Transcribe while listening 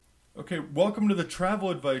Okay, welcome to the Travel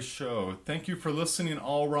Advice Show. Thank you for listening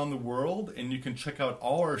all around the world, and you can check out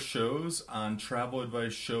all our shows on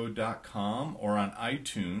traveladviceshow.com or on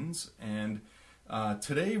iTunes. And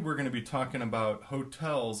today we're going to be talking about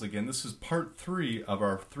hotels. Again, this is part 3 of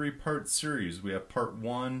our 3-part series. We have part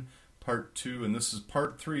 1, part 2, and this is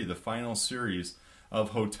part 3, the final series of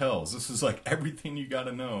hotels. This is like everything you got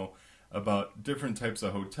to know about different types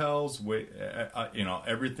of hotels,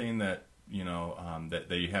 everything that that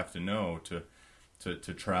you have to know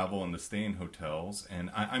to travel and to stay in hotels. And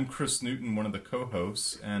I'm Chris Newton, one of the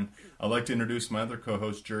co-hosts, and I'd like to introduce my other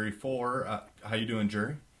co-host, Jerry Fuller. How you doing,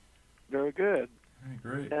 Jerry? Very good. Hey,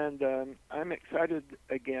 great. And I'm excited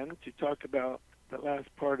again to talk about the last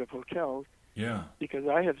part of hotels. Yeah. Because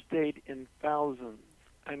I have stayed in thousands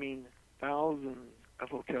of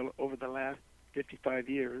hotels over the last 55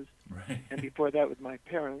 years. Right. And before that with my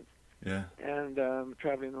parents. Yeah. And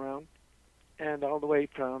traveling around. And all the way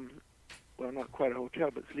from, well, not quite a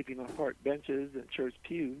hotel, but sleeping on park benches and church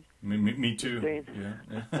pews. Me too.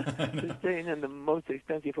 To staying in the most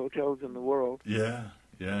expensive hotels in the world. Yeah,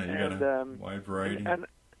 you got a wide variety. And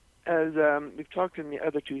as we've talked in the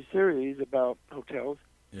other 2 series about hotels,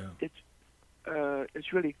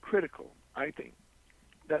 it's really critical, I think,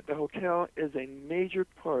 that the hotel is a major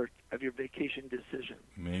part of your vacation decision.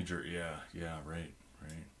 Major, yeah, right.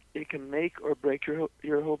 It can make or break your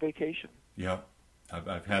whole vacation. Yep.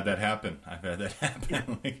 I've had that happen. So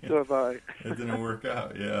have I. It didn't work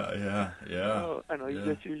out. Yeah. Oh, I know. You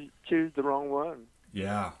just choose the wrong one.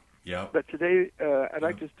 Yeah. But today, I'd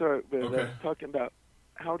like to start with talking about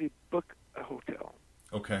how to book a hotel.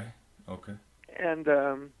 Okay. And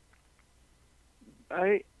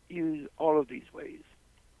I use all of these ways.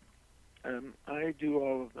 I do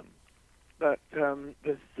all of them. But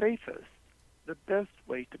the safest, the best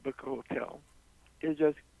way to book a hotel is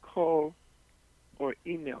just call or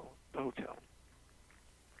email the hotel,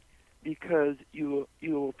 because you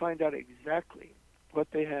will find out exactly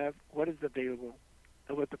what they have, what is available,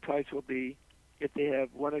 and what the price will be if they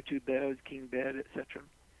have 1 or 2 beds, king bed, etc.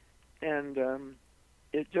 And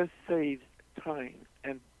it just saves time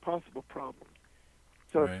and possible problems.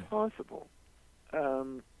 So if possible,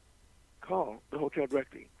 call the hotel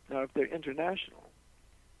directly. Now, if they're international,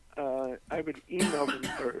 I would email them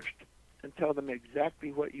first and tell them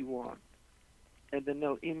exactly what you want, and then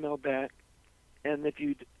they'll email back. And if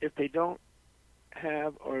they don't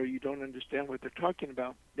have or you don't understand what they're talking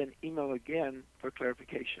about, then email again for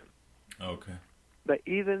clarification. Okay. But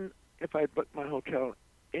even if I book my hotel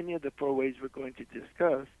any of the 4 ways we're going to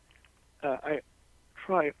discuss, I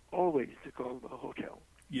try always to call the hotel.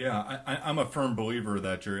 Yeah, I'm a firm believer of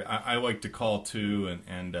that, Jerry. I like to call too,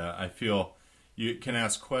 and I feel you can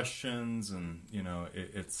ask questions, and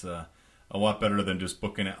it's a lot better than just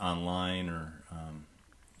booking it online or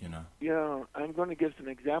Yeah, I'm going to give some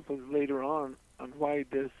examples later on why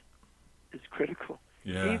this is critical.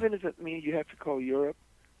 Yeah. Even if it means you have to call Europe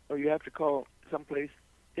or you have to call someplace,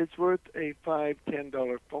 it's worth a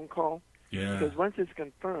 $5-10 phone call. Yeah. Because once it's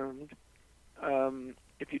confirmed,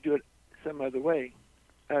 if you do it some other way,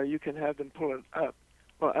 you can have them pull it up.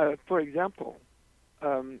 Well, for example,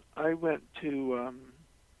 I went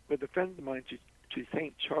with a friend of mine to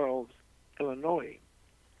St. Charles, Illinois,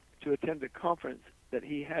 to attend a conference that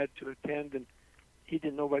he had to attend, and he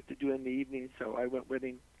didn't know what to do in the evening, so I went with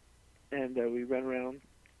him, and we ran around.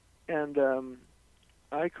 And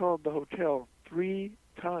I called the hotel 3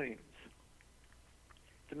 times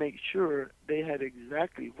to make sure they had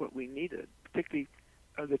exactly what we needed, particularly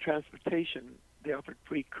the transportation. They offered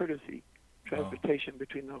free courtesy transportation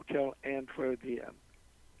between the hotel and where the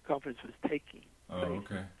conference was taking place. Oh,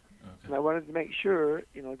 okay. And I wanted to make sure,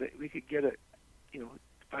 that we could get it,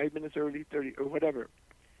 5 minutes early, 30, or whatever.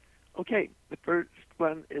 Okay, the first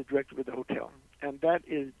one is directly with the hotel, and that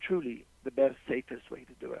is truly the best, safest way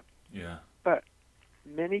to do it. Yeah. But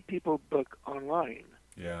many people book online.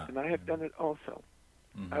 Yeah. And I have done it also.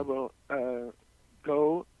 Mm-hmm. I will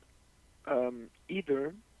go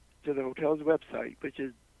either to the hotel's website, which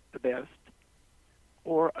is the best,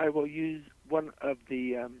 or I will use one of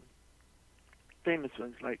the famous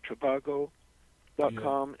ones like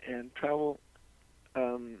Trivago.com and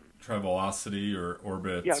Travelocity or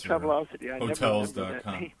Orbitz. Yeah, Travelocity.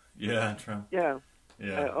 Hotels.com. Yeah.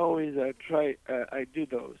 I always try. I do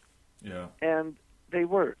those. Yeah. And they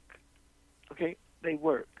work. Okay, they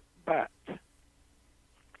work. But,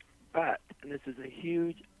 and this is a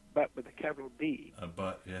huge but with a capital B. A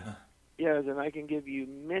but, yeah. Yes, and I can give you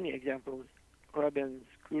many examples where I've been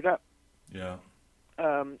screwed up. Yeah.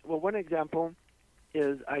 Well, one example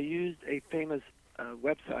is I used a famous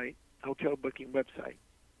website, hotel booking website,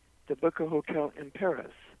 to book a hotel in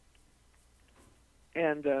Paris.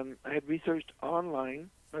 And I had researched online,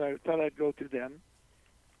 but I thought I'd go through them,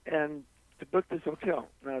 and to book this hotel.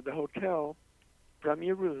 Now, the hotel from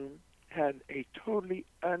your room had a totally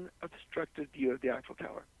unobstructed view of the Eiffel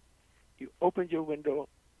Tower. You opened your window,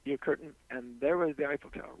 your curtain, and there was the Eiffel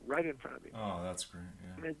Tower right in front of you. Oh, that's great.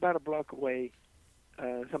 Yeah. I mean, it's about a block away,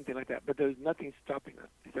 something like that. But there's nothing stopping us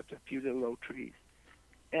except a few little low trees,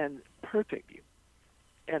 and perfect view.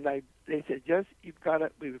 And they said, "Yes, you've got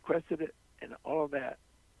it. We requested it, and all of that."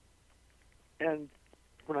 And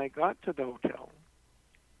when I got to the hotel,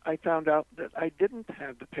 I found out that I didn't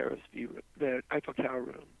have the Paris view, the Eiffel Tower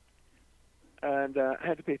room, and I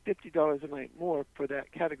had to pay $50 a night more for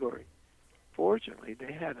that category. Fortunately,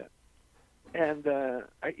 they had it. And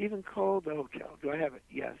I even called the hotel. Do I have it?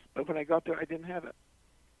 Yes. But when I got there, I didn't have it.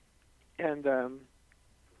 And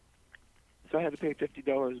so I had to pay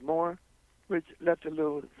 $50 more, which left a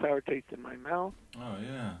little sour taste in my mouth. Oh,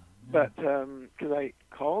 yeah. But because I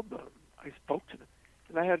called them, I spoke to them.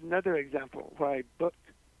 And I had another example where I booked,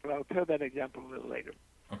 but I'll tell that example a little later.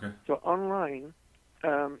 Okay. So online,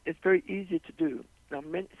 it's very easy to do. Now,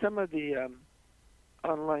 some of the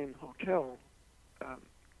online hotel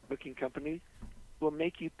booking companies will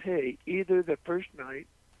make you pay either the first night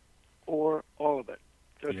or all of it.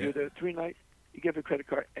 So if you're there 3 nights, you give a credit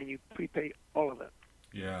card and you prepay all of it.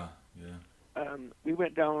 Yeah, yeah. We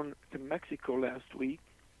went down to Mexico last week,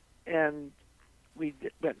 and we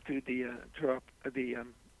went through the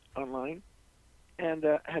online, and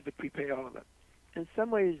had to prepay all of it. In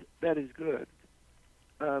some ways, that is good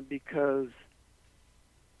because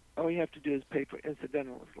all you have to do is pay for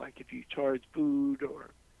incidentals, like if you charge food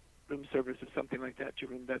or room service or something like that to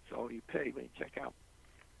your room, that's all you pay when you check out.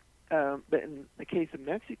 But in the case of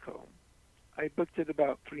Mexico, I booked it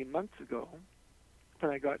about 3 months ago.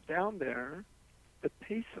 When I got down there, the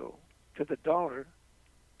peso to the dollar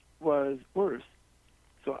was worse.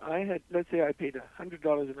 So I had, let's say I paid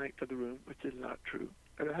 $100 a night for the room, which is not true,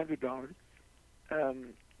 but $100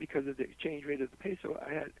 because of the exchange rate of the peso.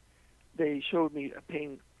 They showed me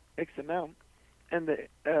paying X amount, and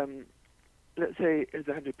let's say it's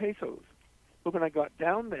 100 pesos. But when I got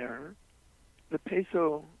down there, the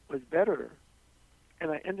peso was better,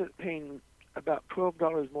 and I ended up paying about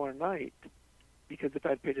 $12 more a night because if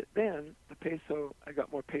I'd paid it then, the peso, I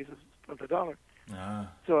got more pesos of the dollar.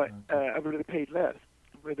 So I would have paid less.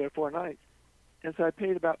 We were there 4 nights. And so I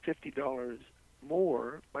paid about $50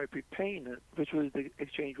 more by prepaying it, which was the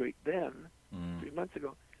exchange rate then, 3 months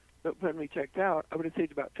ago. But when we checked out, I would have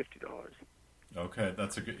saved about $50. Okay,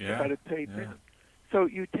 that's a good, yeah. If I'd have paid then. So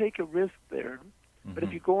you take a risk there, but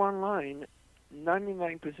if you go online,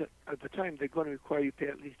 99% of the time they're going to require you to pay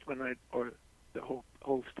at least 1 night or the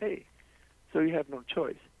whole stay. So you have no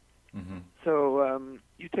choice. So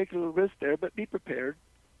you take a little risk there, but be prepared.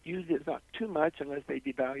 Usually it's not too much unless they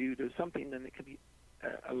devalue it or something, then it could be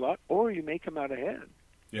a lot, or you may come out ahead.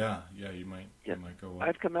 Yeah, you might go up.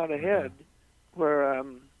 I've come out ahead where I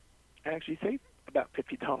actually saved about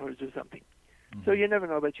 $50 or something. So you never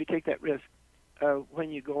know, but you take that risk when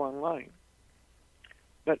you go online.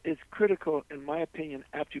 But it's critical, in my opinion,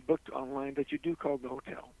 after you booked online, that you do call the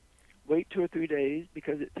hotel. Wait 2 or 3 days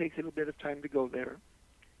because it takes a little bit of time to go there,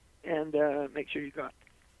 and make sure you got.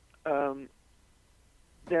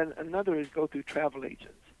 Then another is go through travel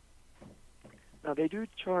agents. Now they do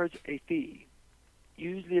charge a fee,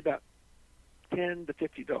 usually about $10 to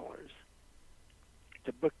 $50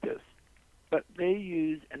 to book this, but they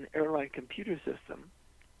use an airline computer system,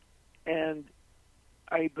 and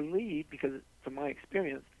I believe, because from my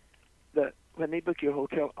experience, that when they book your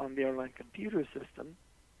hotel on the airline computer system,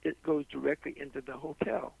 it goes directly into the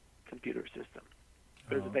hotel computer system,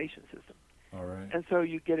 reservation system. All right. And so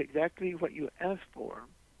you get exactly what you ask for,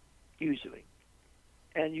 usually.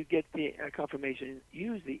 And you get the confirmation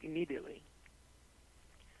usually immediately.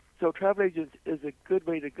 So travel agents is a good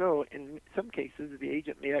way to go. In some cases, the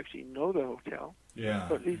agent may actually know the hotel,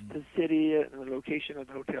 or at least the city and the location of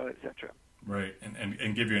the hotel, etc. Right,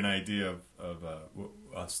 and give you an idea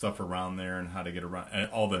of stuff around there and how to get around,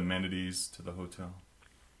 and all the amenities to the hotel.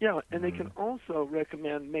 Yeah, and they can also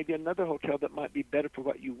recommend maybe another hotel that might be better for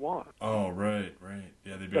what you want. Oh, right.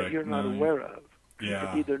 Yeah, they'd be that like, you're not aware of. Yeah.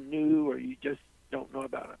 It's either new or you just don't know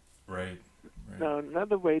about it. Right. Now,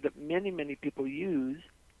 another way that many people use,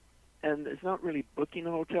 and it's not really booking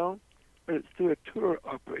a hotel, but it's through a tour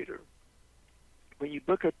operator. When you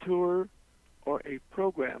book a tour or a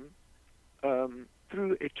program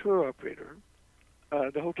through a tour operator,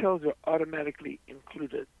 the hotels are automatically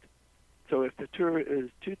included. So if the tour is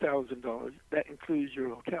 $2,000, that includes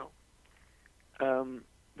your hotel.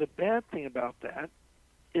 The bad thing about that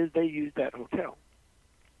is they use that hotel.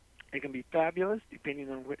 It can be fabulous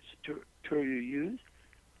depending on which tour you use,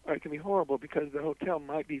 or it can be horrible because the hotel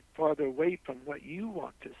might be farther away from what you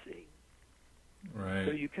want to see. Right.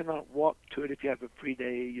 So you cannot walk to it if you have a free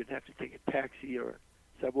day. You'd have to take a taxi or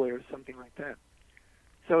subway or something like that.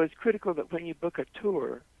 So it's critical that when you book a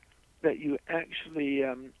tour, that you actually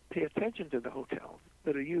pay attention to the hotels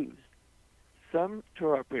that are used. Some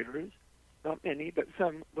tour operators, not many, but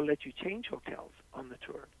some will let you change hotels on the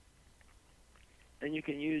tour. And you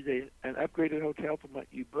can use an upgraded hotel from what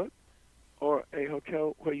you booked or a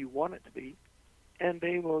hotel where you want it to be, and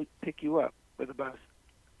they will pick you up with a bus.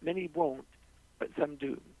 Many won't, but some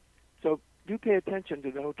do. So do pay attention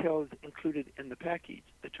to the hotels included in the package,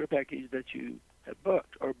 the tour package that you have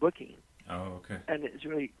booked or booking. Oh, okay. And it's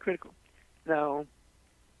really critical. Now,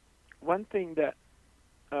 one thing that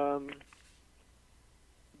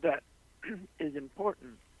that is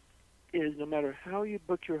important is no matter how you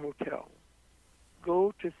book your hotel,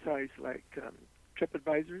 go to sites like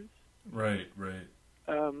TripAdvisors. Right.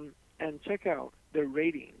 And check out their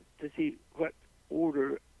rating to see what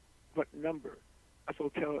number of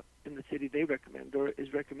hotel in the city they recommend or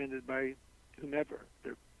is recommended by whomever.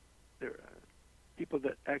 They're people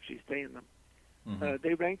that actually stay in them. Mm-hmm.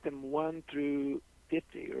 They rank them 1 through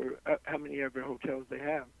 50 or how many ever hotels they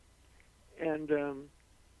have. And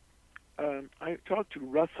I talked to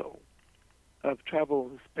Russell of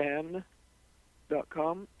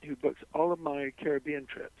TravelSpan.com, who books all of my Caribbean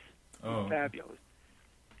trips. Oh, Fabulous.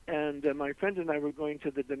 And my friend and I were going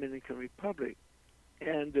to the Dominican Republic,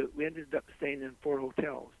 and we ended up staying in 4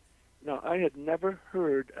 hotels. Now, I had never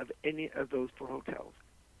heard of any of those 4 hotels,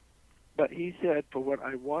 but he said for what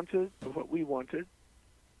I wanted, for what we wanted,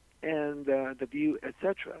 and the view,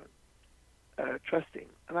 etc., trusting.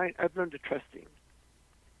 And I've learned to trust him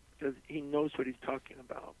because he knows what he's talking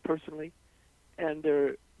about personally, and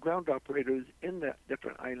they're ground operators in the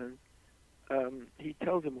different islands. He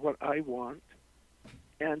tells them what I want,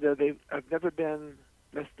 and I've never been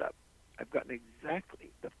messed up. I've gotten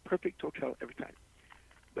exactly the perfect hotel every time.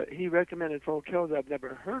 But he recommended for hotels I've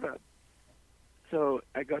never heard of. So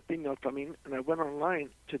I got the email from him, and I went online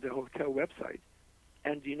to the hotel website,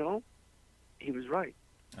 and you know, he was right.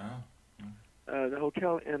 Oh. The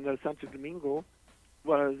hotel in Santo Domingo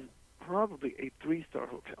was probably a 3-star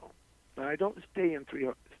hotel. Now, I don't stay in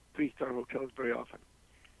 3-star hotels very often,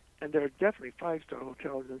 and there are definitely 5-star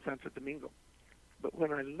hotels in Santo Domingo. But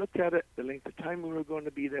when I looked at it, the length of time we were going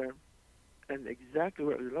to be there, and exactly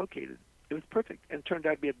where it was located, it was perfect, and turned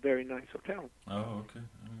out to be a very nice hotel. Oh, okay.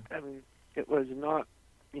 I mean, it was not,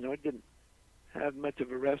 it didn't have much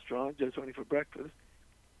of a restaurant, just only for breakfast,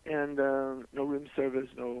 and no room service,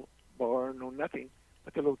 no bar, no nothing.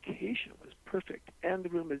 But the location was perfect, and the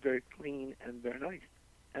room was very clean and very nice,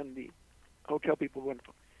 and the hotel people were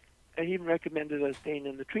wonderful. And he even recommended us staying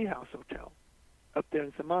in the Treehouse Hotel up there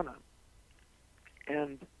in Samana.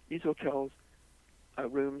 And these hotels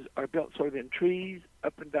rooms are built sort of in trees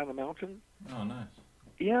up and down a mountain. Oh, nice.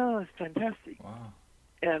 Yeah, it's fantastic. Wow.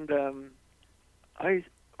 And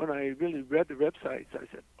when I really read the websites, I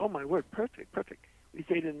said, oh, my word, perfect. We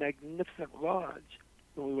stayed in a magnificent lodge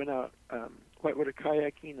when we went out whitewater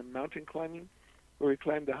kayaking and mountain climbing, where we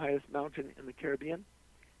climbed the highest mountain in the Caribbean.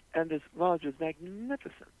 And this lodge was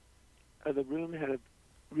magnificent. The room had a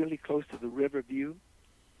really close to the river view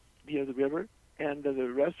of the river, and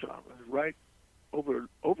the restaurant was right over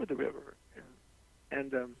the river.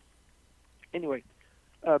 And anyway,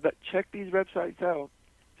 but check these websites out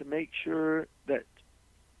to make sure that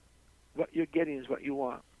what you're getting is what you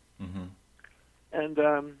want. Mm-hmm. And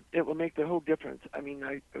it will make the whole difference. I mean,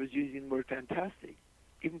 I was using the word fantastic,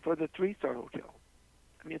 even for the 3-star hotel.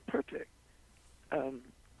 I mean, it's perfect.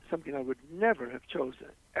 Something I would never have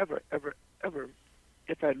chosen, ever,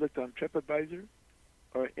 if I had looked on TripAdvisor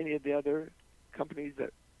or any of the other companies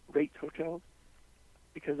that rate hotels,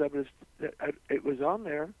 because it was on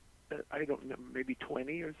there, I don't know, maybe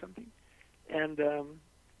 20 or something, and I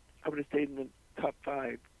would have stayed in the top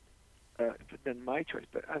 5 if it had been my choice,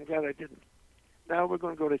 but I'm glad I didn't. Now we're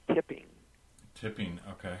going to go to tipping. Tipping,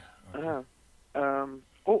 okay.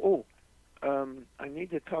 I need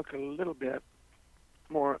to talk a little bit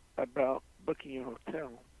more about booking your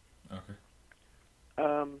hotel. Okay.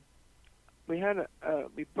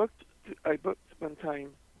 I booked one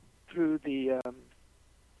time through a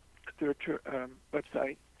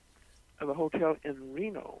website of a hotel in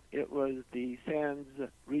Reno. It was the Sands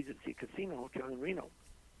Regency Casino Hotel in Reno.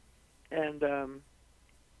 And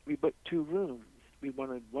we booked 2 rooms. We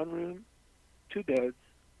wanted 1 room, 2 beds,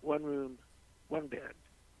 1 room, 1 bed,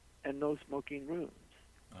 and no smoking rooms.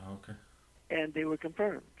 Oh, okay. And they were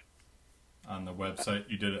confirmed. On the website,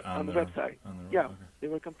 you did it on the website. Yeah, okay. they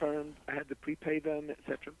were confirmed. I had to prepay them,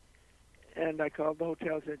 etc. And I called the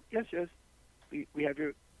hotel and said, yes, we have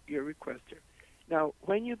your request here. Now,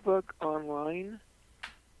 when you book online,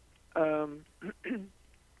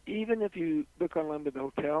 even if you book online with the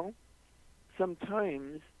hotel,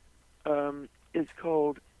 sometimes it's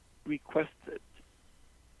called requested.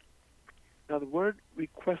 Now, the word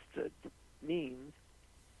requested means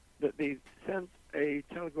that they sent a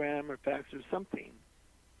telegram or fax or something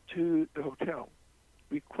to the hotel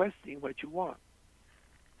requesting what you want.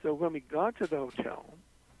 So when we got to the hotel,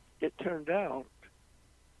 it turned out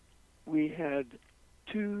we had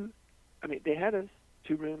they had us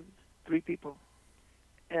 2 rooms, 3 people,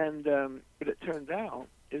 and but it turned out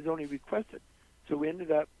it was only requested. So we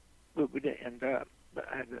ended up, well, we didn't end up, but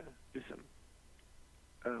I had to do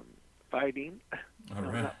some fighting. All No,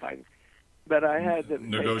 right. not fighting. But I had to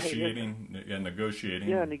negotiating. Yeah,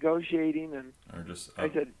 negotiating, and Or just I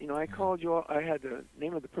said, I called you all. I had the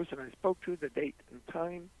name of the person I spoke to, the date and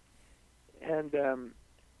time, and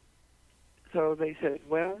so they said,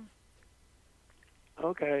 well,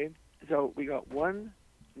 okay. So we got 1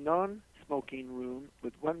 non-smoking room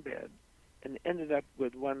with 1 bed, and ended up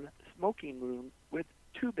with 1 smoking room with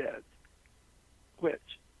 2 beds,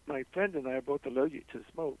 which my friend and I are both allergic to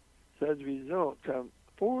smoke. So as a result,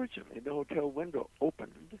 fortunately, the hotel window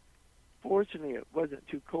opened. Fortunately, it wasn't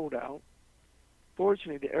too cold out.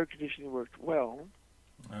 Fortunately, the air conditioning worked well.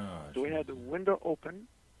 So we had the window open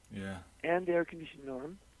and the air conditioning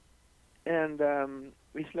on. And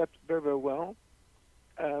we slept very, very well.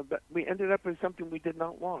 But we ended up with something we did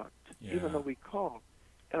not want, even though we called.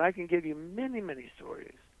 And I can give you many, many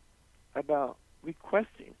stories about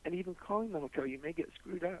requesting and even calling the hotel. You may get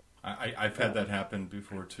screwed up. I've had that happen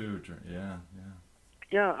before, too.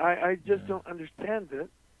 Yeah, I just don't understand it,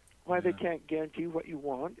 why they can't guarantee what you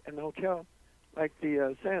want. And the hotel, like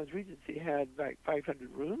the Sands Regency, had like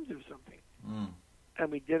 500 rooms or something.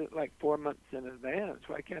 And we did it like 4 months in advance.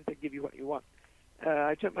 Why can't they give you what you want?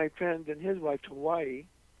 I took my friend and his wife to Hawaii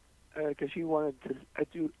because she wanted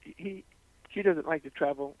to she doesn't like to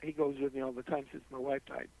travel. He goes with me all the time since my wife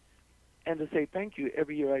died. And to say thank you,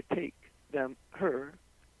 every year I take her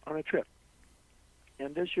on a trip.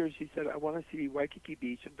 And this year she said, I want to see Waikiki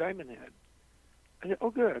Beach and Diamond Head. I said, oh,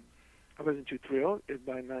 good. I wasn't too thrilled. It's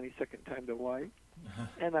my 92nd time to Hawaii.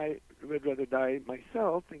 And I would rather die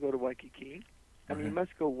myself than go to Waikiki. I mean, you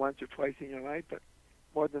must go once or twice in your life, but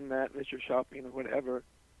more than that, unless you're shopping or whatever,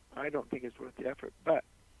 I don't think it's worth the effort. But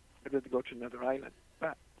I'd rather go to another island.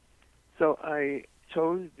 But so I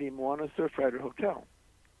chose the Moana Surfrider Hotel.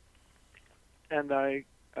 And I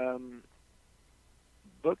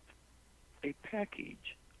booked a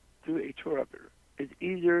package through a tour operator. It's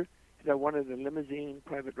easier because I wanted a limousine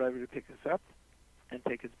private driver to pick us up and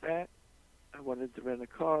take us back. I wanted to rent a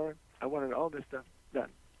car. I wanted all this stuff done.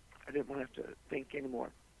 I didn't want to have to think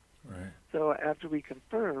anymore. Right. So after we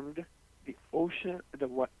confirmed the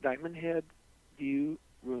Diamond Head view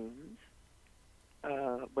rooms,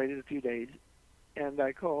 waited a few days, and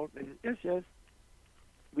I called, and yes,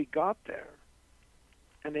 we got there,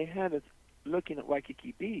 and they had us looking at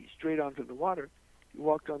Waikiki Beach, straight onto the water. You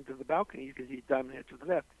walked onto the balcony, you could see Diamond Head to the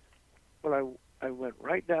left. Well, I went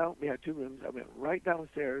right down. We had 2 rooms. I went right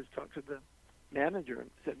downstairs, talked to the manager,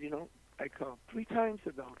 and said, I called 3 times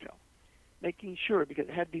at the hotel, making sure, because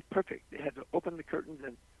it had to be perfect. They had to open the curtains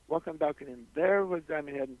and walk on the balcony, and there was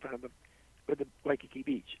Diamond Head in front of them with the Waikiki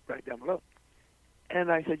Beach right down below.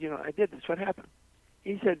 And I said, I did this. What happened?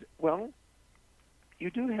 He said, well,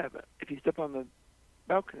 you do have it if you step on the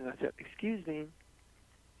balcony. And I said, excuse me.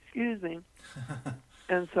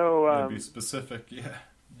 And so... be specific, yeah.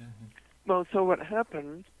 Well, so what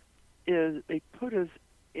happened is they put us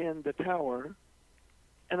in the tower,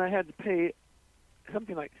 and I had to pay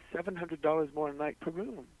something like $700 more a night per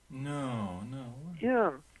room. No.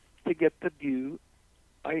 Yeah, to get the view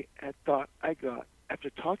I had thought I got after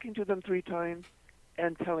talking to them 3 times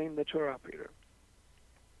and telling the tour operator.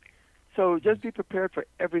 So just be prepared for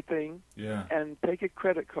everything. Yeah. And take a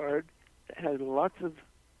credit card that has lots of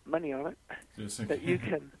money on it that you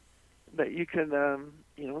can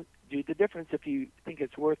do the difference if you think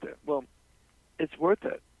it's worth it. Well, it's worth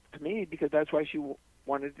it to me because that's why she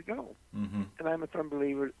wanted to go. Mm-hmm. And I'm a firm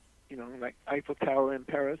believer, like Eiffel Tower in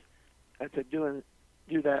Paris. I said,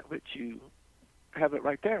 do that which you have it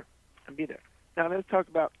right there and be there. Now let's talk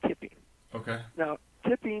about tipping. Okay. Now,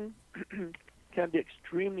 tipping can be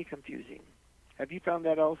extremely confusing. Have you found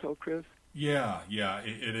that also, Chris? Yeah,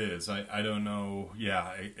 it is. I don't know.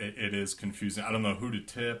 Yeah, it is confusing. I don't know who to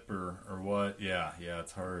tip or what. Yeah,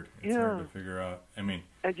 it's hard. It's hard Yeah, to figure out. I mean,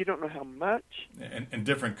 and you don't know how much. and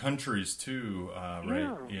different countries too, right?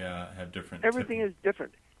 Yeah, Yeah, have different everything tipping. is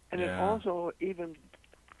different, and it Yeah. also even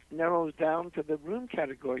narrows down to the room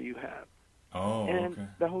category you have Oh, and okay.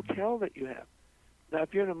 the hotel that you have. Now,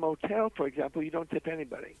 if you're in a motel, for example, you don't tip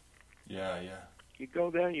anybody. Yeah. You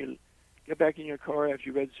go there, and you get back in your car after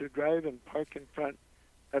you register to drive and park in front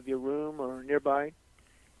of your room or nearby,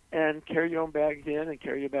 and carry your own bags in and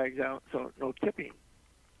carry your bags out, so no tipping.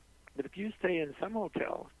 But if you stay in some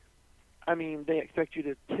hotels, I mean, they expect you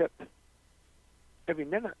to tip every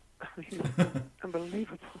minute. I mean,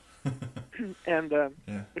 unbelievable. And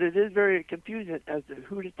Yeah. but it is very confusing as to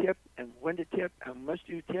who to tip and when to tip, how much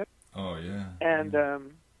do you tip, Oh, yeah. and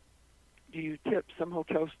do you tip some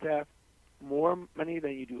hotel staff more money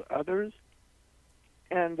than you do others,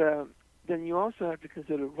 and then you also have to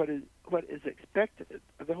consider what is expected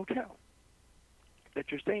of the hotel that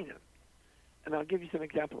you're staying in. And I'll give you some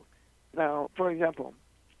examples. Now, for example,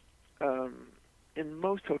 in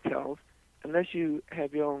most hotels, unless you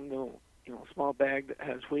have your own little, small bag that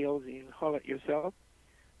has wheels and you can haul it yourself,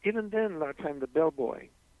 even then, a lot of times the bellboy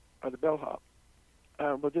or the bellhop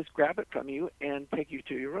will just grab it from you and take you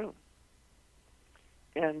to your room.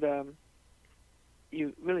 And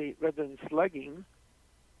you really, rather than slugging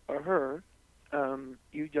or her,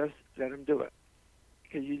 you just let him do it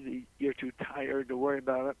because usually you're too tired to worry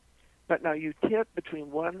about it. But now you tip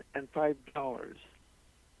between $1 and $5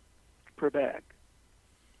 per bag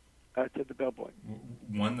to the bellboy.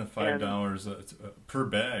 $1 to $5 per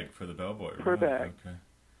bag for the bellboy. Per Right. bag. Okay.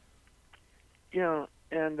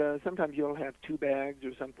 And sometimes you'll have 2 bags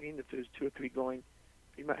or something. If there's 2 or 3 going,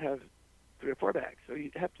 you might have 3 or 4 bags. So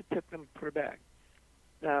you have to tip them per bag.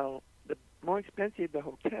 Now, the more expensive the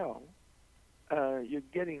hotel, you're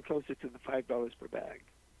getting closer to the $5 per bag.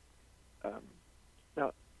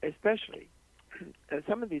 Now, especially at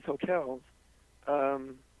some of these hotels,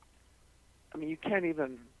 you can't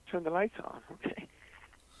even turn the lights on, okay?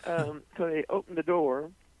 So they open the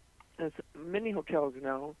door, and many hotels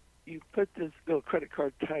now, you put this little credit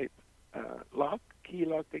card type key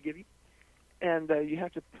lock they give you, and you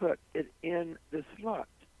have to put it in the slot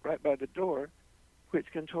right by the door,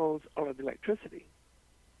 which controls all of the electricity.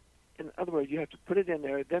 In other words, you have to put it in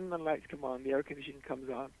there, then the lights come on, the air conditioning comes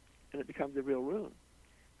on, and it becomes a real room.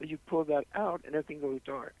 But you pull that out, and everything goes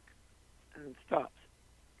dark, and it stops.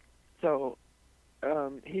 So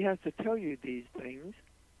he has to tell you these things,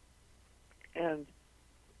 and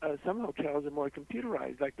some hotels are more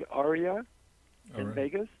computerized, like the Aria in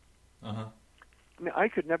Vegas. Uh-huh. I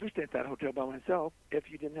could never stay at that hotel by myself if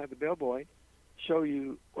you didn't have the bellboy show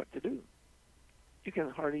you what to do. You can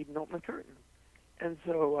hardly even open the curtain. And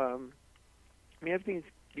so, everything's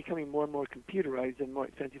becoming more and more computerized in more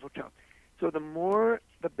expensive hotels. So the more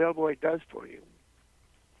the bellboy does for you,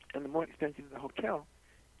 and the more expensive the hotel,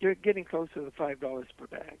 you're getting closer to the $5 per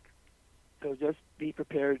bag. So just be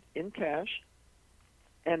prepared in cash.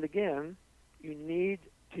 And again, you need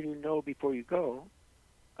to know before you go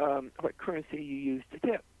what currency you use to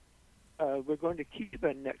tip. We're going to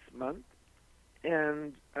Cuba next month,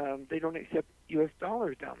 and they don't accept U.S.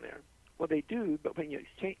 dollars down there. Well, they do, but when you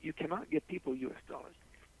exchange, you cannot give people U.S. dollars.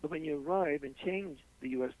 But when you arrive and change the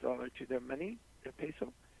U.S. dollar to their money, their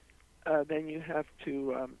peso, then you have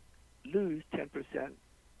to lose 10%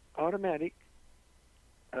 automatic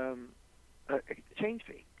exchange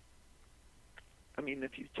fee.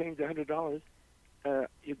 If you change $100,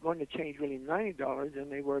 you're going to change really $90,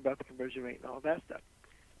 and they worry about the conversion rate and all that stuff.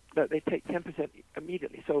 But they take 10%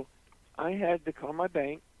 immediately. So I had to call my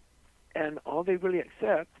bank, and all they really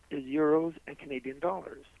accept is euros and Canadian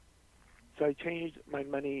dollars. So I changed my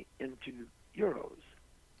money into euros.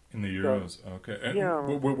 In the euros, okay.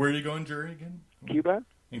 Where are you going, Jerry, again? Cuba.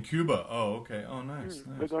 In Cuba, oh, okay. Oh, nice.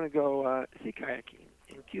 We're going to go sea kayaking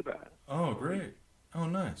in Cuba. Oh, great. Oh,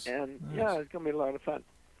 nice. And, nice. It's going to be a lot of fun.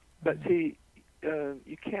 But, see,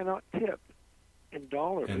 you cannot tip in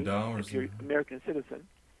dollars if you're an American citizen.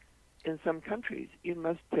 In some countries, you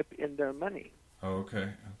must tip in their money. Oh,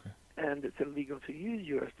 okay. And it's illegal to use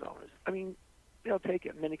U.S. dollars. They'll take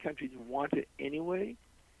it. Many countries want it anyway.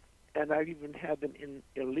 And I've even had them in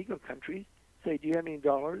illegal countries say, do you have any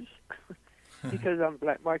dollars? Because on the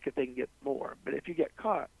black market, they can get more. But if you get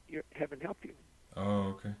caught, heaven help you.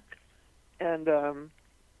 Oh, okay. And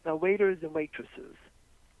now waiters and waitresses.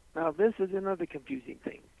 Now, this is another confusing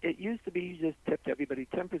thing. It used to be you just tipped everybody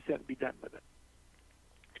 10% and be done with it.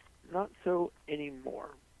 Not so anymore.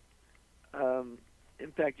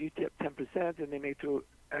 In fact, you tip 10% and they may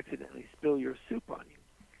accidentally spill your soup on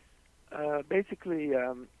basically,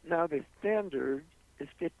 now the standard is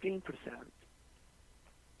 15%,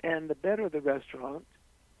 and the better the restaurant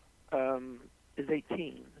is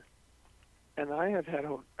 18%. And I have had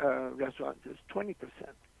restaurants that's 20%.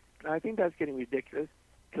 Now, I think that's getting ridiculous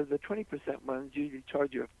because the 20% ones usually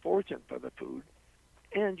charge you a fortune for the food,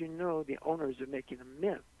 and you know the owners are making a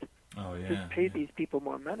mint. Oh, yeah. Just pay these people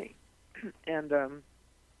more money. And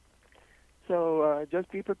so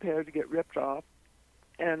just be prepared to get ripped off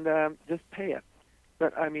and just pay it.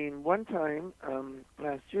 But, I mean, one time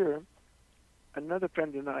last year, another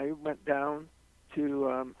friend and I went down to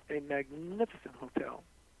a magnificent hotel,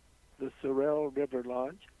 the Sorrel River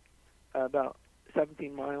Lodge, about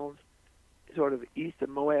 17 miles sort of east of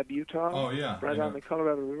Moab, Utah. Oh, yeah. Right on the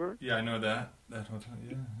Colorado River. Yeah, I know that hotel,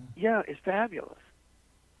 yeah. Yeah, it's fabulous.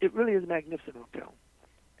 It really is a magnificent hotel.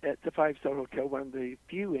 It's a 5-star hotel, one of the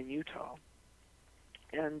few in Utah.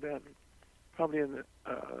 And probably in the,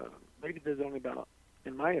 maybe there's only about,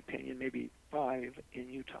 in my opinion, maybe 5 in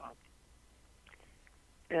Utah.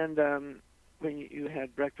 And when you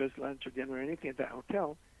had breakfast, lunch, or dinner, or anything at that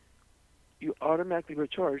hotel, you automatically were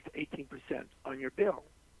charged 18% on your bill,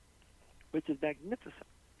 which is magnificent.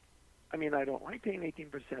 I mean, I don't like paying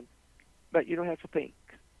 18%, but you don't have to think.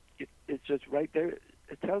 It's just right there.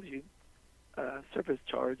 It tells you service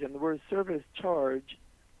charge, and the word service charge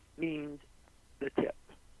means the tip.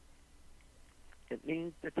 It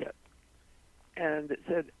means the tip. And it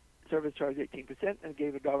said service charge 18% and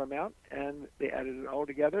gave a dollar amount, and they added it all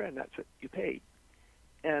together, and that's what you paid.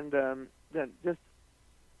 And then just,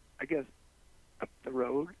 I guess, up the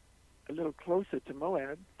road, a little closer to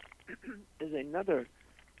Moab, is another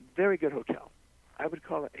very good hotel. I would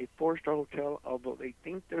call it a 4-star hotel, although they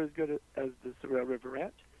think they're as good as the Sorrel River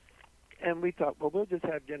Ranch. And we thought, well, we'll just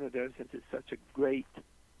have dinner there since it's such a great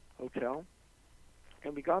hotel.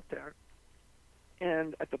 And we got there,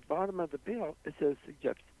 and at the bottom of the bill, it says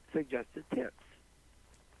suggested tips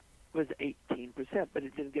was 18%, but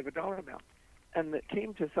it didn't give a dollar amount. And it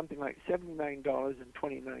came to something like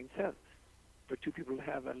 $79.29 for 2 people to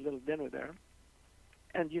have a little dinner there.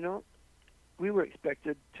 And, you know, we were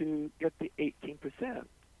expected to get the 18%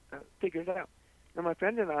 figured out. Now, my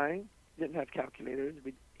friend and I didn't have calculators.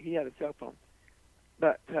 He had a cell phone.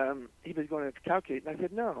 But he was going to calculate, and I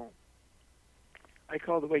said, no. I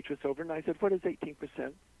called the waitress over, and I said, what is 18%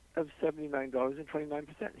 of $79.29?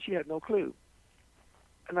 And she had no clue.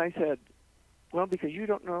 And I said, well, because you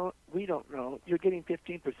don't know, we don't know, you're getting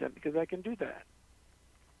 15% because I can do that.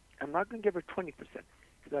 I'm not going to give her 20%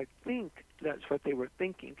 because I think that's what they were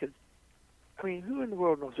thinking. Because, I mean, who in the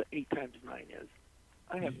world knows what 8 times 9 is?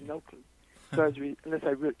 I have no clue. So unless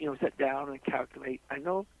I really, sit down and calculate, I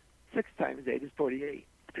know 6 times 8 is 48.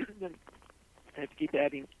 Then I have to keep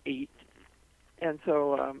adding 8. And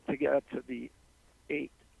so to get up to the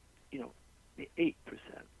 8, the 8%,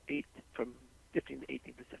 8 from 15 to 18%.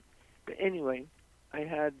 But anyway,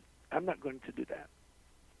 I'm not going to do that.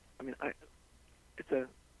 I mean, it's a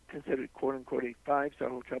considered quote-unquote a 5-star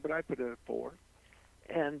hotel, but I put it at 4.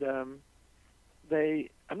 And I'm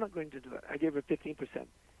not going to do it. I gave her 15%. And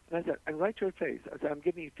I said, and right to her face, I said, I'm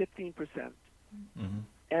giving you 15%. Mm-hmm.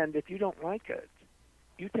 And if you don't like it,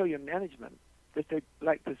 you tell your management that they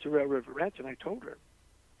like the Sorrel River Ranch. And I told her,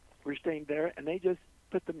 we're staying there, and they just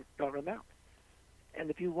put the dollar amount. And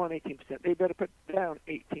if you want 18%, they better put down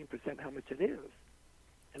 18% how much it is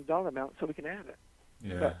in dollar amount so we can add it.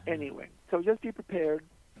 Yeah. But anyway, so just be prepared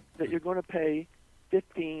that you're going to pay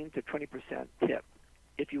 15 to 20% tip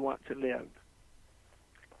if you want to live.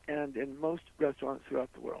 And in most restaurants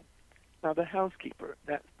throughout the world. Now, the housekeeper,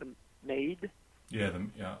 that's the maid. Yeah,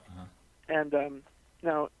 uh-huh. And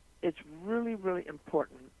now, it's really, really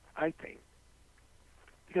important, I think,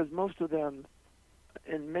 because most of them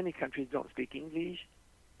in many countries don't speak English.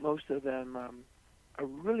 Most of them are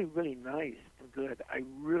really, really nice and good. I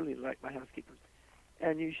really like my housekeepers.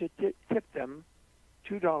 And you should tip them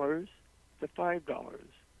 $2 to $5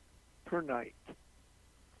 per night.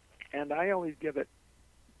 And I always leave it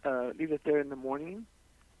there in the morning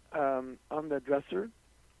on the dresser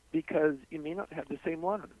because you may not have the same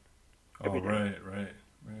one. Oh, right.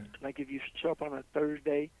 Like if you show up on a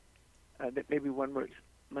Thursday, that maybe one works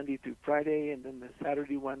Monday through Friday, and then the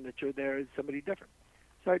Saturday one that you're there is somebody different.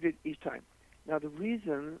 So I did each time. Now, the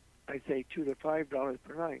reason I say $2 to $5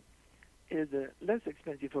 per night is the less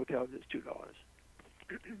expensive hotels is $2.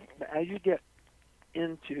 But as you get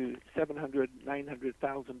into $700,000,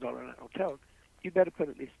 $900,000 hotels, you better put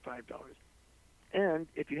at least $5. And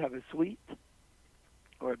if you have a suite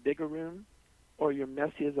or a bigger room or your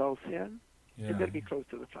messy as all sin, it better be close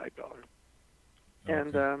to the $5.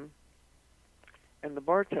 Okay. And the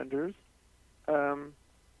bartenders,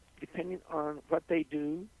 depending on what they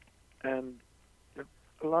do, and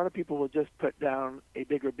a lot of people will just put down a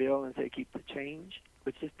bigger bill and say keep the change,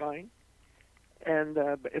 which is fine. And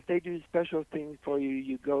but if they do special things for you,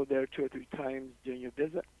 you go there 2 or 3 times during your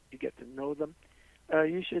visit. You get to know them.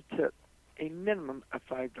 You should tip a minimum of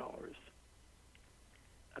 $5,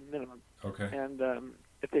 a minimum. Okay. And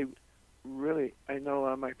if they really, I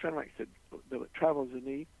know my friend likes to that travels with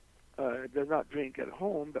me. Does not drink at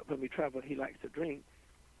home, but when we travel, he likes to drink.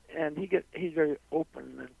 And he's very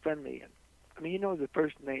open and friendly. And I mean, he knows the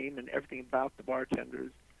first name and everything about the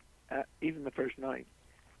bartenders, even the first night.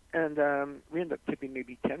 And we end up tipping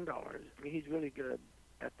maybe $10. I mean, he's really good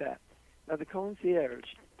at that. Now, the concierge.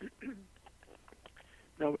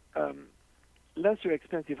 Now, lesser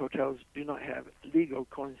expensive hotels do not have legal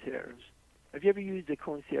concierge. Have you ever used a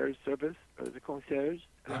concierge service or the concierge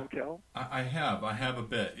at a hotel? I have a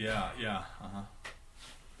bit. Yeah. Uh-huh.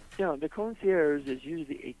 Yeah, the concierge is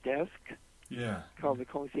usually a desk. Yeah. Called the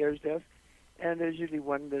concierge desk, and there's usually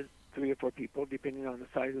 1 to 3 or 4 people, depending on the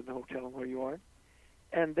size of the hotel and where you are.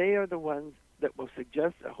 And they are the ones that will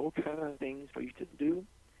suggest a whole ton of things for you to do.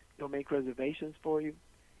 They'll make reservations for you.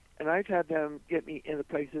 And I've had them get me into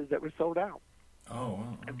places that were sold out. Oh,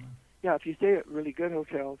 wow. Yeah, if you stay at really good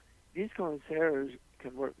hotels, these concierges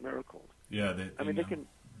can work miracles. Yeah, they can,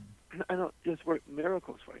 I don't just work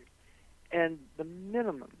miracles for you. And the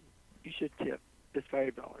minimum you should tip is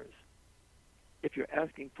 $5. If you're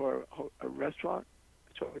asking for a restaurant,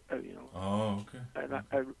 Oh, okay. And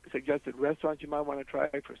I suggested restaurants you might want to try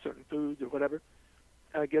for certain foods or whatever,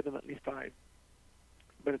 give them at least $5.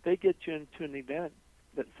 But if they get you into an event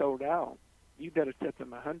that's sold out, you better tip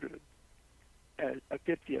them $100, a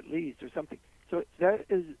 $50 at least or something. So that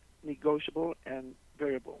is negotiable and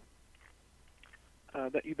variable.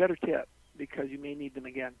 That you better tip because you may need them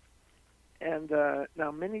again. And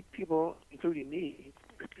now many people, including me,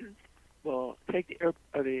 will take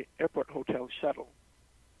the airport hotel shuttle,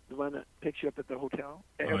 the one that picks you up at the hotel,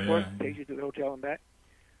 airport, takes you to the hotel and back.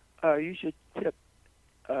 You should tip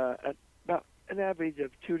at about an average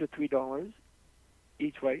of $2 to $3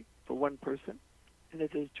 each way for one person. And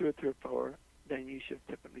if there's 2 or 3 or 4, then you should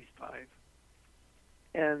tip at least $5.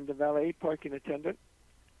 And the valet parking attendant,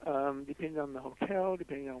 depending on the hotel,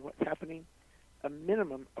 depending on what's happening, a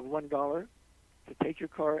minimum of $1 to take your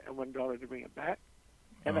car and $1 to bring it back,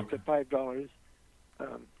 and up to $5.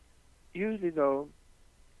 Usually, though,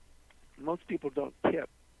 most people don't tip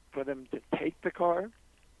for them to take the car.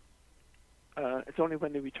 It's only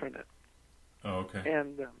when they return it. Oh, okay.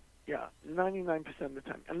 And 99% of the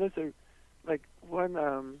time, unless they're like one,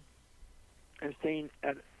 I'm staying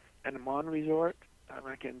at an Amman resort,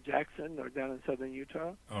 like in Jackson or down in southern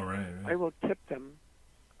Utah. Oh, right. I will tip them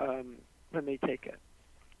when they take it,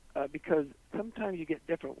 because sometimes you get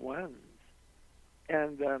different ones,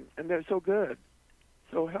 and they're so good,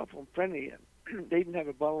 so helpful and friendly, and they even have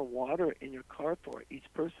a bottle of water in your car for each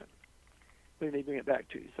person when they bring it back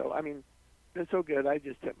to you. So I mean, they're so good. I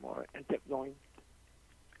just tip more and tip going.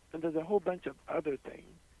 And there's a whole bunch of other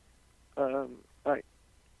things, like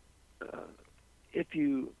if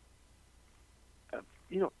you,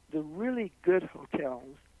 the really good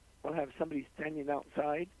hotels will have somebody standing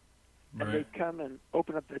outside, and they come and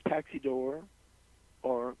open up the taxi door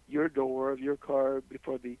or your door of your car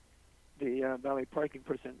before the valet parking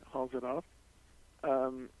person hauls it off.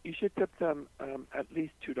 You should tip them at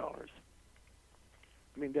least $2.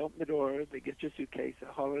 I mean, they open the door, they get your suitcase, they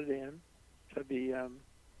haul it in to the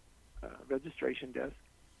registration desk.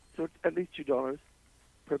 So it's at least $2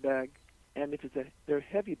 per bag. And if they're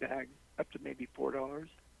heavy bags, up to maybe $4.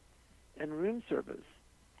 And room service.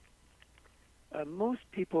 Most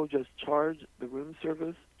people just charge the room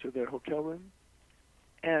service to their hotel room,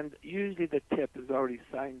 and usually the tip is already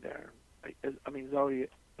signed there. It's already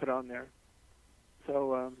put on there.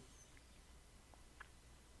 So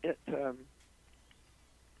it's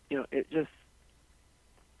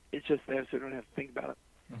just there, so you don't have to think about it.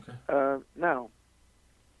 Okay. Now,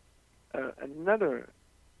 another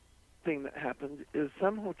thing that happens is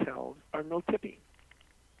some hotels are no tipping.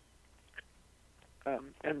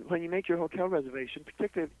 And when you make your hotel reservation,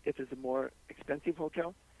 particularly if it's a more expensive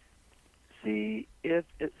hotel, see if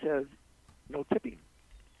it says no tipping.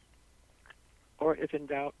 Or if in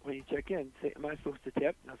doubt, when you check in, say, am I supposed to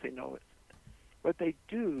tip? And I'll say no. What they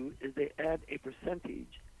do is they add a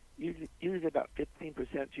percentage, usually about 15%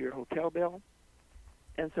 to your hotel bill.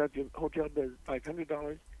 And so if your hotel bill is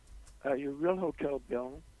 $500, your real hotel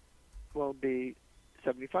bill will be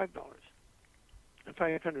 $75,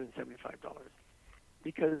 $575,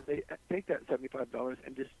 because they take that $75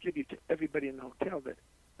 and distribute to everybody in the hotel that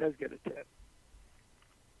does get a tip.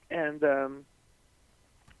 And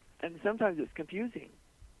And sometimes it's confusing.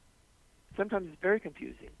 Sometimes it's very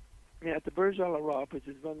confusing. I mean, at the Burj Al Arab, which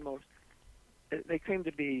is one of the most, they claim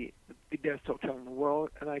to be the best hotel in the world,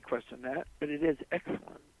 and I question that, but it is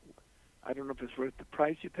excellent. I don't know if it's worth the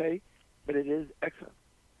price you pay, but it is excellent.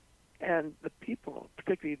 And the people,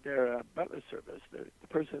 particularly their butler service, the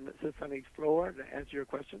person that sits on each floor to answer your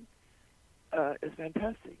question, is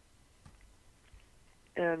fantastic.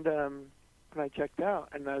 And when I checked out,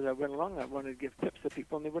 and as I went along, I wanted to give tips to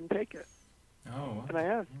people, and they wouldn't take it. Oh. Wow. And I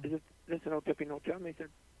asked, is this a no-tipping hotel? And they said,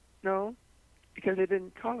 no, because they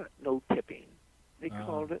didn't call it no-tipping. They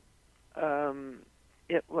called it,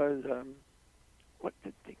 it was, what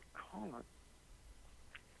did they call it?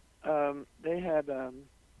 They had,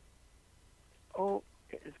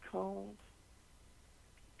 it's called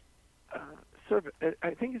service.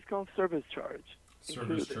 I think it's called service charge.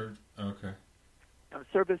 Service charge. Okay.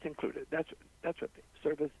 Service included. That's what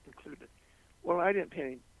service included. Well, I didn't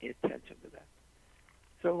pay any attention to that.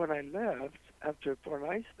 So when I left after 4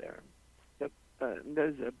 nights there,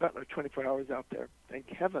 there's a butler 24 hours out there. Thank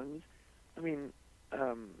heavens. I mean,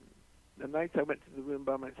 the nights I went to the room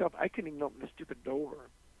by myself, I couldn't even open the stupid door.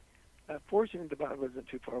 Fortunately, the butler wasn't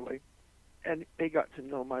too far away, and they got to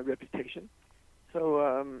know my reputation.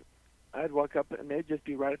 So I'd walk up, and they'd just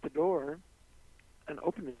be right at the door and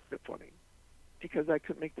open it for me because I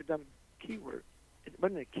couldn't make the dumb keyword. It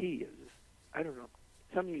wasn't a key. It was, I don't know.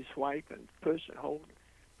 Something you swipe and push and hold.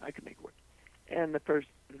 I could make it work. And the first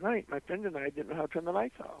night, my friend and I didn't know how to turn the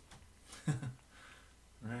lights off.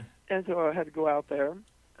 Right. And so I had to go out there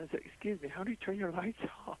and say, excuse me, how do you turn your lights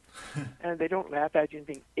off? And they don't laugh at you and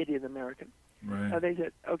think, idiot American. Right. They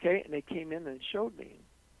said, okay, and they came in and showed me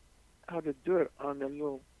how to do it on the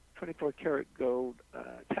little 24-karat gold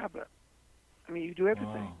tablet. I mean, you do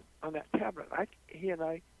everything on that tablet. He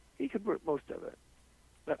could work most of it,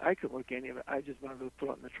 but I couldn't work any of it. I just wanted to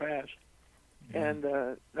throw it in the trash. Yeah. And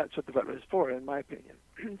that's what the butler is for, in my opinion.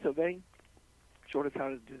 So they showed us how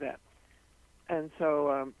to do that. And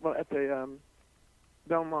so, at the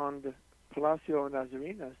Belmond Palacio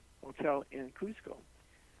Nazarenas Hotel in Cusco,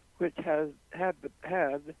 which has had the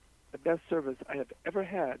best service I have ever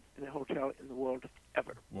had in a hotel in the world,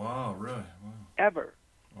 ever. Wow, really? Wow. Ever.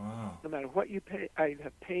 Wow. No matter what you pay, I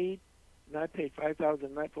have paid, and I paid $5,000 a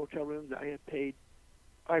night for hotel rooms, I have paid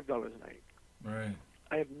 $5 a night. Right.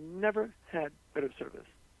 I have never had better service.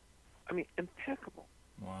 I mean, impeccable.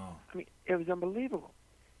 Wow. I mean, it was unbelievable.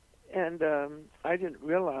 And I didn't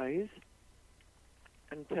realize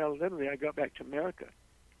until literally I got back to America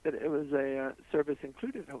that it was a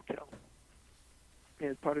service-included hotel.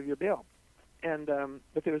 It's part of your bill. And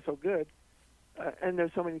but they were so good. And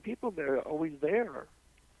there's so many people there, always there.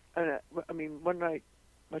 And I mean, one night,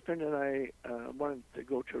 my friend and I wanted to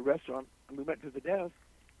go to a restaurant, and we went to the desk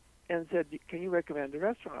and said, can you recommend a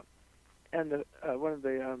restaurant? And one of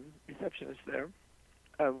the receptionists there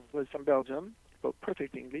was from Belgium, spoke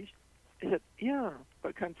perfect English. He said, yeah,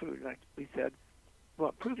 what kind of food? And we said,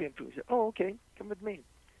 well, Peruvian food. He said, oh, okay, come with me.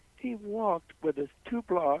 He walked with us 2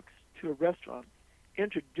 blocks to a restaurant,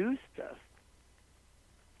 introduced us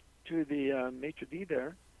to the maitre d'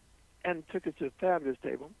 there, and took us to a fabulous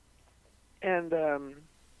table. And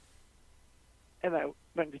I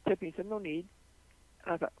went to tip him. He said, no need.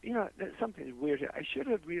 And I thought, something's weird here. I should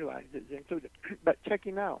have realized it's included. But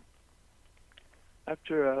checking out,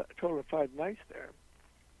 after a total of 5 nights there,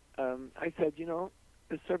 I said,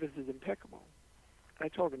 the service is impeccable. I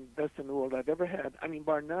told him, best in the world I've ever had. I mean,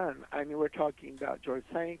 bar none. I mean, we're talking about George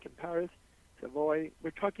V in Paris, Savoy. We're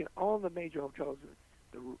talking all the major hotels,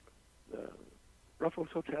 the Ruffles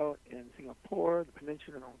Hotel in Singapore, the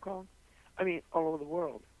Peninsula in Hong Kong. I mean, all over the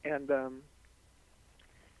world. And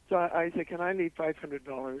so I said, can I leave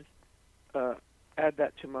 $500, add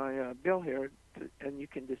that to my bill here, and you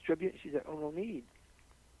can distribute? She said, oh, no need.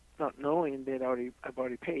 Not knowing that I've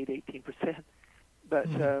already paid 18%. But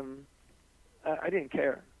I didn't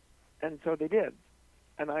care. And so they did.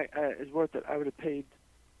 And it's worth it. I would have paid,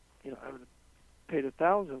 I would have paid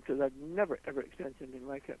 $1,000 because I've never, ever experienced anything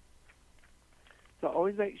like it. So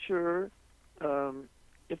always make sure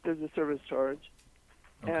if there's a service charge.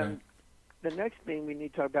 Okay. And the next thing we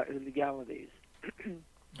need to talk about is legalities.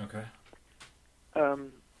 Okay.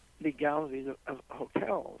 Legalities of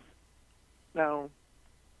hotels. Now,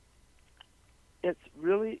 it's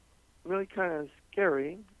really, really kind of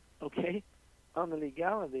scary, okay, on the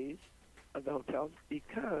legalities of the hotels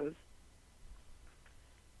because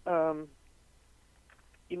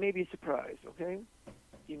you may be surprised, okay?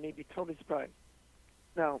 You may be totally surprised.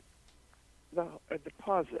 Now, a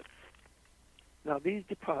deposit. Now, these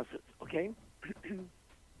deposits, okay,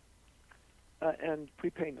 and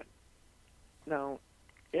prepayment. Now,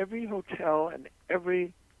 every hotel and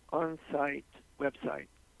every on-site website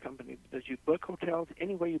company that you book hotels,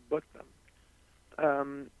 any way you book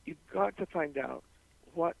them, you've got to find out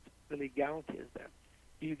what the legality is there.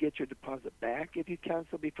 Do you get your deposit back if you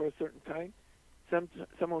cancel before a certain time? Some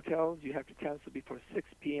hotels you have to cancel before 6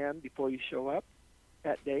 p.m. before you show up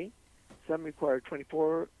that day. Some require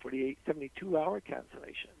 24, 48, 72-hour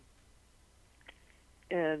cancellation.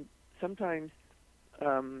 And sometimes,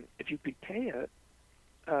 if you prepay it,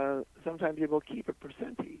 sometimes they will keep a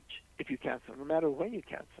percentage if you cancel, no matter when you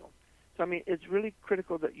cancel. So, I mean, it's really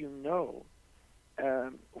critical that you know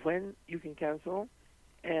when you can cancel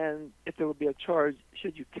and if there will be a charge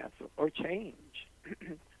should you cancel or change.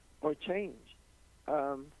 or change.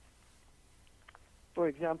 For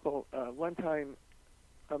example, one time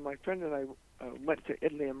my friend and I went to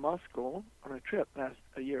Italy and Moscow on a trip last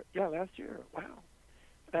year. Wow.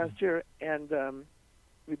 Last year, and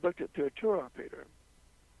we booked it through a tour operator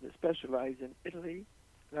that specialized in Italy,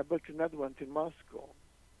 and I booked another one through Moscow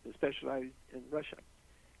that specialized in Russia.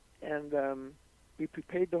 And we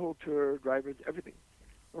prepaid the whole tour, drivers, everything.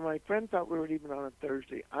 Well, my friend thought we were leaving on a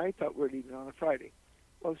Thursday. I thought we were leaving on a Friday.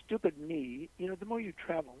 Well, stupid me, the more you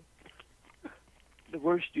travel, the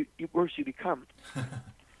worse you become.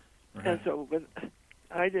 Right. And so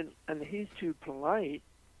I didn't, and he's too polite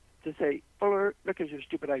to say, Fuller, look at your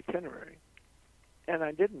stupid itinerary. And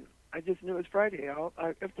I didn't. I just knew it was Friday.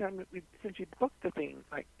 Every time since we booked the thing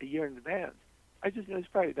like a year in advance, I just knew it was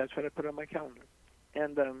Friday. That's what I put on my calendar.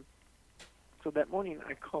 And so that morning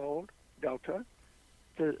I called Delta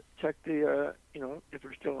to check the, if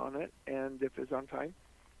we're still on it and if it's on time.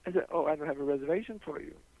 I said, I don't have a reservation for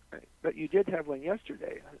you. Right. But you did have one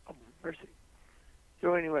yesterday. I said, oh, mercy.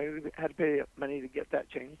 So anyway, we had to pay money to get that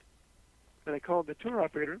changed. And I called the tour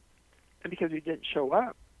operator, and because he didn't show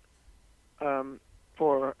up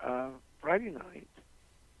for Friday night,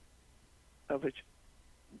 of which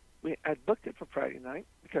we had booked it for Friday night,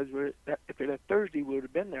 because if it had Thursday, we would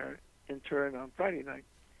have been there in turn on Friday night.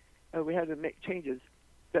 And we had to make changes.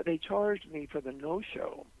 That they charged me for the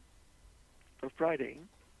no-show for Friday,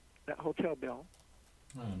 that hotel bill,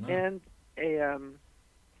 and a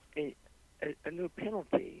little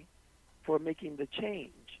penalty for making the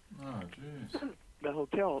change. Oh, jeez. The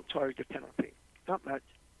hotel charged a penalty. Not much,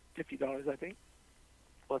 $50, I think.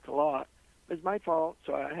 Well, it's a lot. It's my fault,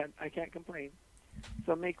 so I can't complain.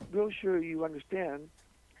 So make real sure you understand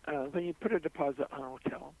when you put a deposit on a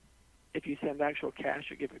hotel, if you send actual cash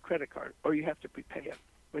or give a credit card, or you have to prepay it,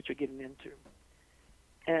 which you're getting into.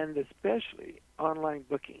 And especially online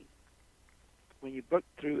booking. When you book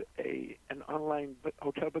through an online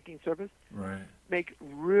hotel booking service, right, make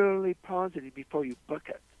really positive before you book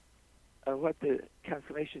it what the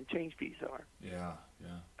cancellation change fees are. Yeah.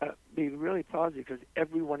 Be really positive because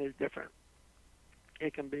everyone is different.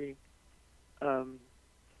 It can be, and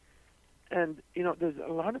there's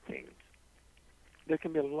a lot of things. There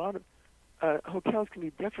can be a lot of hotels can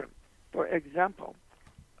be different. For example,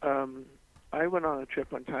 I went on a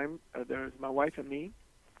trip one time. There was my wife and me,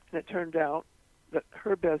 and it turned out that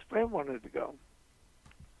her best friend wanted to go.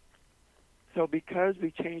 So because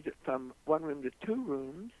we changed it from one room to 2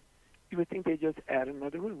 rooms, you would think they just add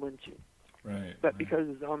another room, wouldn't you? Right. But because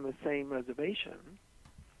it's on the same reservation,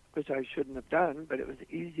 which I shouldn't have done, but it was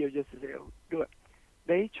easier just to say, do it.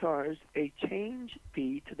 They charged a change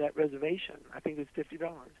fee to that reservation. I think it was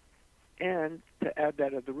 $50, and to add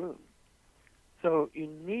that other room. So you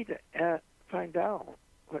need to find out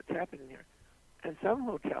what's happening here. And some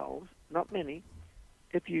hotels, not many,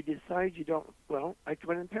 if you decide you don't, like the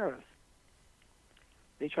one in Paris,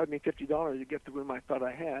 they charged me $50 to get the room I thought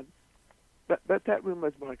I had, but that room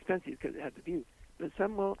was more expensive because it had the view. But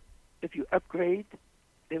some will, if you upgrade,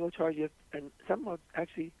 they will charge you, and some will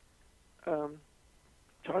actually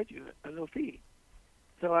charge you a little fee.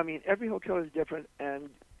 So, I mean, every hotel is different, and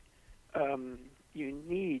you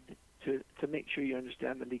need to make sure you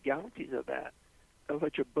understand the legalities of that, of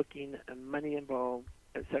what you're booking and money involved,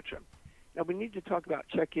 etc. Now, we need to talk about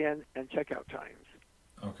check-in and check-out times.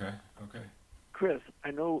 Okay. Chris,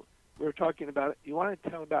 I know we're talking about it. You want to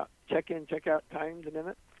tell about check-in, check-out times a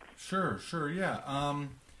minute? Sure, yeah.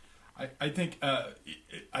 I think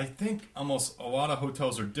almost a lot of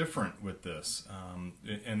hotels are different with this.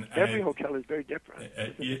 And every hotel is very different.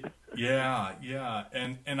 Yeah.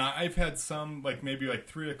 And I've had some maybe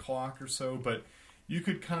 3 o'clock or so, but you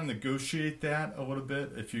could kind of negotiate that a little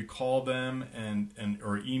bit if you call them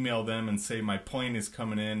or email them and say my plane is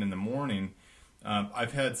coming in the morning.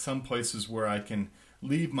 I've had some places where I can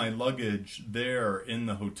leave my luggage there in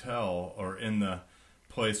the hotel or in the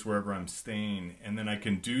place wherever I'm staying, and then I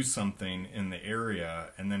can do something in the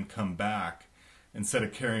area and then come back instead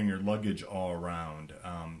of carrying your luggage all around.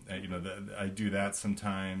 I do that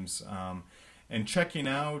sometimes. And checking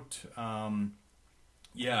out,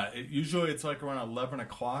 usually it's like around 11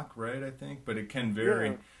 o'clock, right? I think, but it can vary.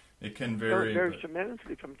 Yeah. It can So vary. it varies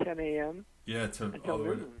tremendously from 10 a.m. To until all the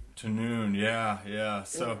way noon. to noon. Yeah.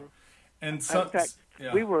 So, Yeah. and In some, fact,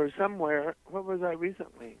 yeah. we were somewhere. What was I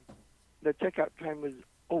recently? The checkout time was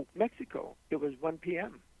Mexico. It was 1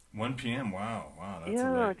 p.m. 1 p.m. Wow. I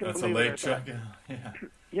can That's a believe late it. check. Yeah.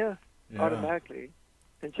 Yeah, automatically.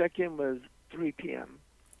 And check-in was 3 p.m.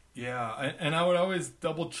 Yeah, and I would always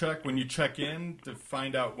double check when you check in to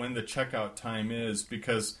find out when the checkout time is,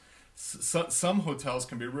 because some hotels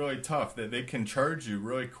can be really tough, that they can charge you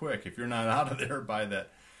really quick if you're not out of there by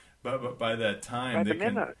that. But by that time, By they the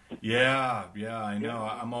can. minute. Yeah, I know.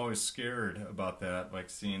 Yeah. I'm always scared about that, like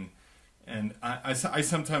seeing. And I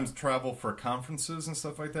sometimes travel for conferences and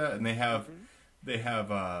stuff like that, and they have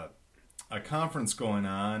a conference going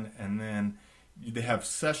on, and then they have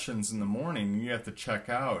sessions in the morning. And you have to check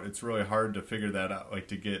out. It's really hard to figure that out, like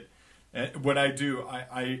to get. What I do,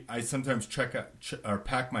 I sometimes check out or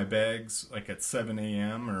pack my bags like at 7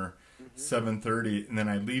 a.m. or 7:30, and then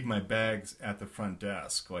I leave my bags at the front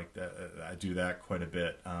desk. Like that, I do that quite a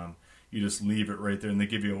bit. You just leave it right there, and they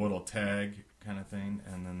give you a little tag kind of thing,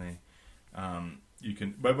 and then they. You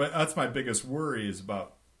can, but that's my biggest worry is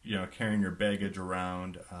about carrying your baggage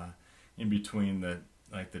around in between the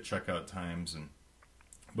checkout times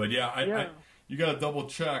but you got to double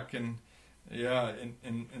check and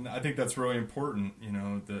I think that's really important,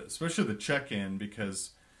 especially the check-in,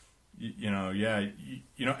 because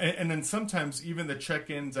and then sometimes even the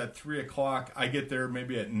check-ins at 3 o'clock, I get there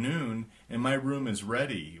maybe at noon and my room is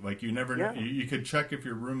ready. Like you never know, you could check if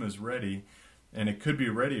your room is ready. And it could be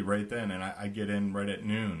ready right then, and I get in right at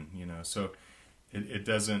noon, So it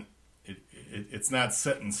doesn't. It's not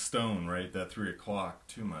set in stone, right? That 3 o'clock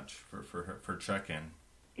too much for check-in.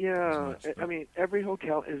 Yeah, I mean every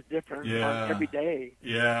hotel is different on every day.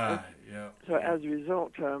 Yeah. So as a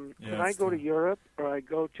result, when I go to Europe or I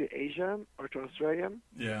go to Asia or to Australia,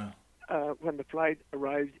 when the flight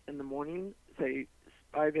arrives in the morning, say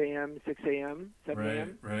 5 a.m., 6 a.m., 7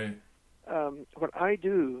 a.m. Right. What I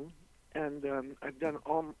do. And I've done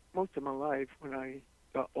most of my life when I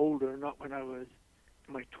got older, not when I was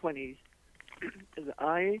in my 20s, is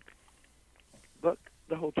I book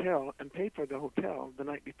the hotel and pay for the hotel the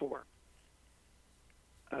night before.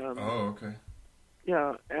 Okay.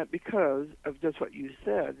 Yeah, because of just what you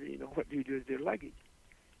said, what do you do with your luggage?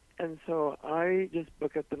 And so I just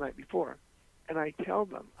book it the night before. And I tell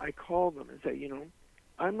them, I call them and say,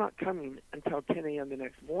 I'm not coming until 10 a.m. the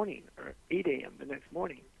next morning or 8 a.m. the next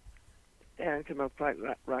morning. And because my flight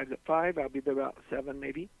arrives at 5, I'll be there about 7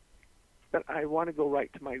 maybe. But I want to go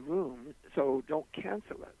right to my room, so don't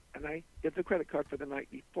cancel it. And I get the credit card for the night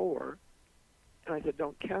before, and I said,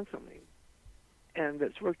 don't cancel me. And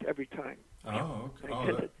it's worked every time. Oh,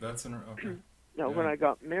 okay. That's okay. Now, when I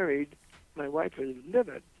got married, my wife was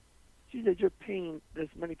livid. She said, you're paying this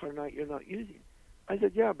money for a night you're not using. I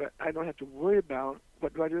said, yeah, but I don't have to worry about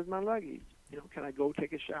what do I do with my luggage. Can I go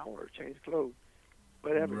take a shower or change clothes?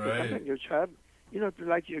 Whatever. Right. Sometimes you're traveling.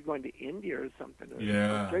 If you're going to India or something. Or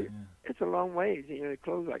Australia, it's a long ways. It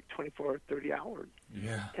closes like 24 or 30 hours.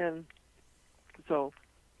 Yeah. And so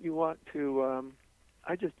you want to,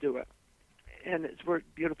 I just do it. And it's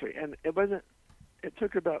worked beautifully. And it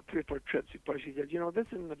took her about 3 or 4 trips before she said, this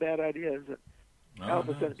isn't a bad idea, is it? All of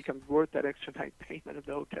a sudden it becomes worth that extra night payment of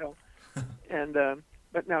the hotel. And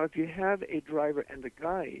but now if you have a driver and a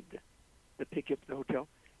guide to pick you up at the hotel,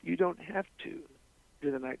 you don't have to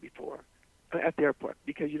do the night before at the airport,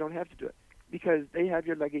 because you don't have to do it, because they have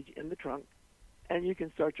your luggage in the trunk and you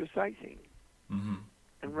can start your sightseeing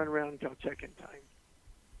and run around until check-in time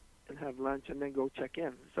and have lunch and then go check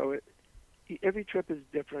in. So every trip is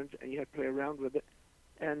different and you have to play around with it,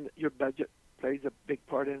 and your budget plays a big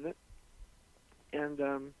part in it. And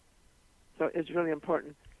so it's really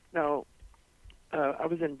important. Now, I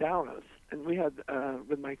was in Dallas and we had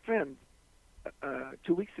with my friend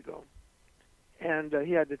 2 weeks ago, and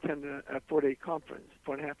he had to attend a 4-day conference,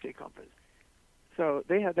 4.5-day conference. So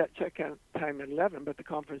they had that check-out time at 11, but the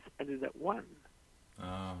conference ended at 1.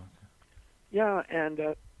 Oh, okay. Yeah,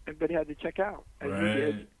 but he had to check out, as Right. he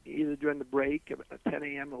did, either during the break at 10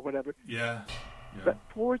 a.m. or whatever. Yeah. But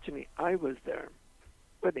fortunately, I was there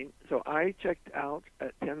with him, so I checked out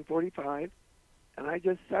at 10:45, and I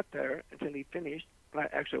just sat there until he finished. I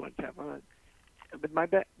actually went to have lunch. But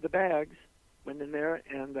the bags went in there,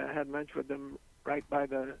 and I had lunch with them right by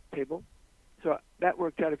the table. So that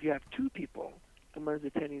worked out if you have 2 people and one's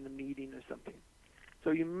attending a meeting or something. So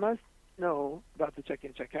you must know about the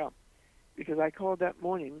check-in, check-out. because I called that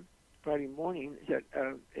morning, Friday morning, said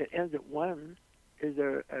it ends at 1. Is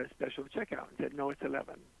there a special checkout? And said, no, it's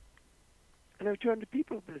 11. And there were 200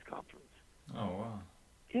 people at this conference. Oh, wow.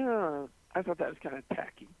 Yeah, I thought that was kind of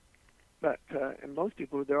tacky. But and most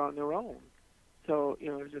people, they're on their own. So,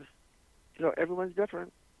 everyone's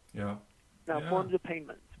different. Yeah. Now, Yeah. forms of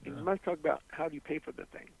payments. Yeah. We must talk about how do you pay for the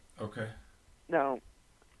thing. Okay. Now,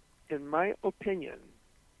 in my opinion,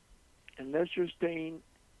 unless you're staying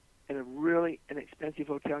in a really inexpensive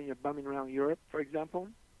hotel and you're bumming around Europe, for example,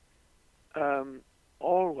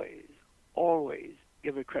 always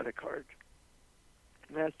give a credit card.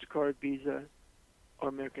 MasterCard, Visa, or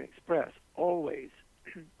American Express, always,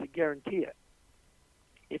 to guarantee it.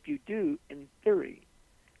 If you do, in theory,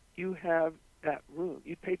 you have that room.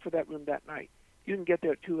 You paid for that room that night. You can get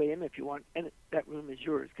there at 2 a.m. if you want, and that room is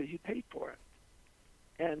yours because you paid for it.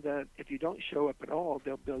 And if you don't show up at all,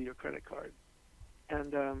 they'll bill your credit card.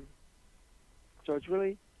 And so it's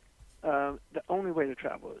really the only way to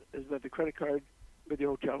travel is with a credit card with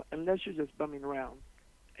your hotel, unless you're just bumming around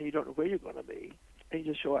and you don't know where you're going to be, and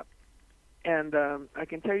you just show up. And I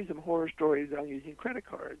can tell you some horror stories on using credit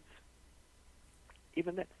cards.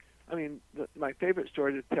 Even that, my favorite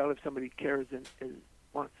story to tell if somebody cares and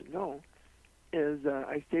wants to know is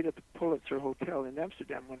I stayed at the Pulitzer Hotel in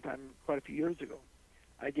Amsterdam one time quite a few years ago.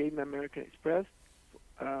 I gave them American Express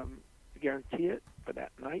to guarantee it for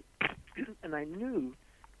that night, and I knew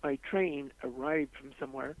my train arrived from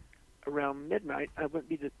somewhere around midnight. I wouldn't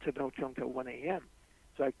be to the hotel until 1 a.m.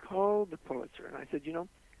 So I called the Pulitzer, and I said,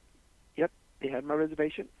 yep, they had my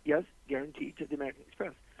reservation. Yes, guaranteed to the American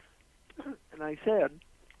Express. And I said,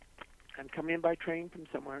 I'm coming in by train from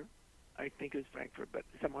somewhere. I think it was Frankfurt, but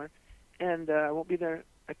somewhere. And I won't be there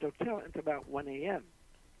at the hotel until about 1 a.m.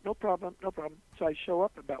 No problem. So I show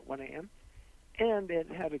up about 1 a.m. And they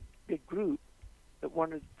had a big group that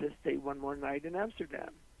wanted to stay one more night in Amsterdam.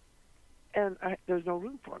 And there was no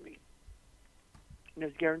room for me. And it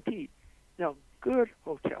was guaranteed. Now, good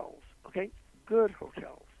hotels, okay? Good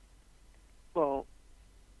hotels. Well,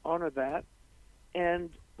 honor that and,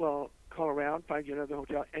 call around, find you another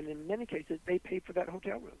hotel. And in many cases, they pay for that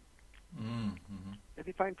hotel room. Mm-hmm. They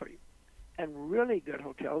pay fine for you. And really good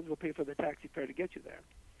hotels will pay for the taxi fare to get you there.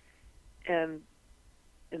 And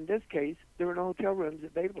in this case, there were no hotel rooms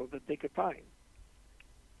available that they could find.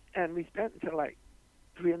 And we spent until like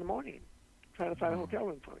 3 in the morning trying to find a hotel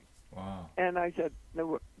room for me. Wow. And I said there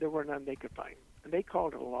were none they could find. And they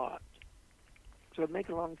called a lot. So to make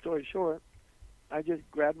a long story short, I just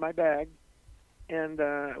grabbed my bag and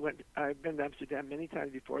I've been to Amsterdam many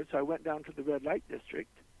times before, so I went down to the red light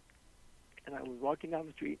district and I was walking down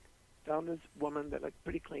the street, found this woman that looked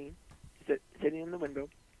pretty clean, sitting in the window.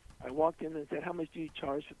 I walked in and said, how much do you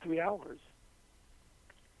charge for 3 hours?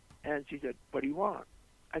 And she said, what do you want?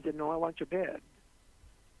 I said, no, I want your bed.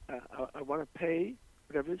 I want to pay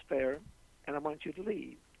whatever is fair, and I want you to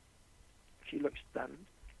leave. She looked stunned.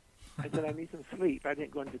 I said, I need some sleep. I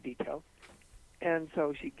didn't go into detail. And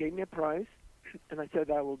so she gave me a price, and I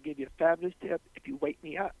said, I will give you a fabulous tip if you wake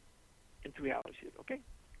me up in 3 hours. She said, okay.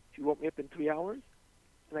 She woke me up in 3 hours,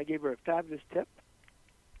 and I gave her a fabulous tip,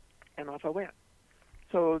 and off I went.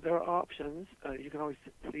 So there are options. You can always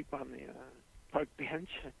sleep on the park bench,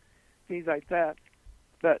 things like that.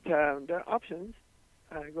 But there are options.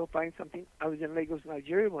 Go find something. I was in Lagos,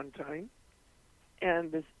 Nigeria one time,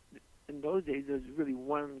 and in those days there was really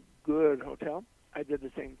one good hotel. I did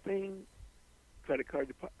the same thing, credit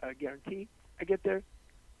card guarantee. I get there,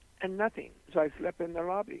 and nothing. So I slept in the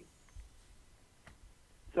lobby.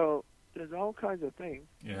 So there's all kinds of things.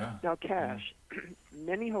 Yeah. Now, cash.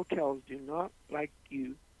 Many hotels do not like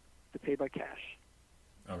you to pay by cash.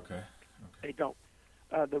 Okay. They don't.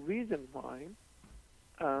 The reason why,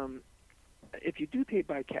 if you do pay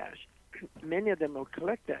by cash, many of them will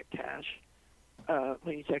collect that cash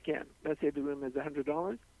when you check in. Let's say the room is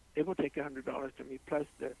 $100. They will take $100 from you plus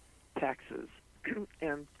the taxes.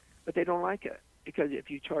 But they don't like it because if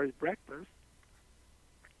you charge breakfast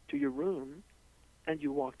to your room and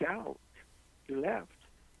you walked out, you left,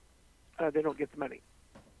 they don't get the money.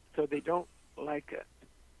 So they don't like it.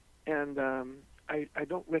 And I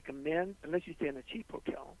don't recommend, unless you stay in a cheap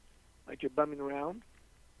hotel, like you're bumming around,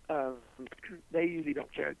 they usually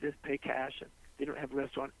don't care. Just pay cash. And they don't have a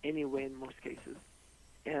restaurant anyway in most cases.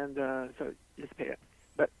 And so just pay it.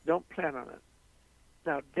 But don't plan on it.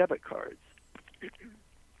 Now, debit cards.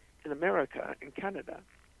 In America, in Canada,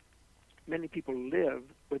 many people live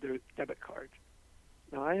with their debit card.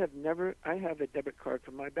 Now, I have a debit card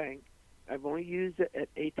from my bank. I've only used it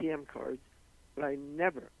at ATM cards, but I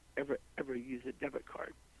never, ever, ever use a debit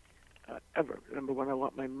card, ever. Number one, I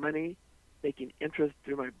want my money making interest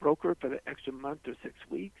through my broker for the extra month or 6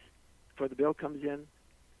 weeks before the bill comes in,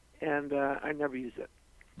 and I never use it.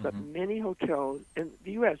 But many hotels in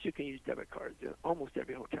the U.S. you can use debit cards in almost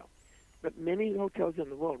every hotel, but many hotels in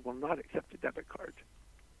the world will not accept a debit card.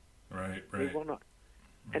 Right. They will not.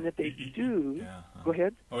 And if they do, go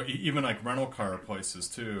ahead. Oh, even like rental car places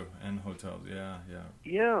too, and hotels.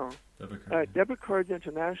 Yeah. Debit card. Debit cards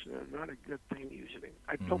international are not a good thing usually.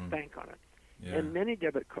 I don't bank on it. Yeah. And many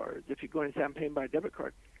debit cards, if you go and say I'm paying by a debit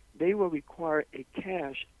card, they will require a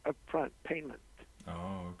cash upfront payment.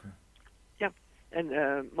 Oh, okay. Yeah,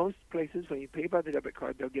 and most places when you pay by the debit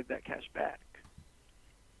card, they'll give that cash back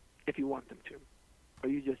if you want them to, or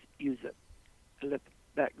you just use it and let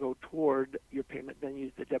that go toward your payment, then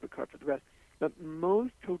use the debit card for the rest. But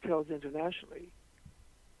most hotels internationally,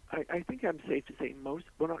 I think I'm safe to say most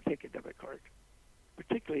will not take a debit card,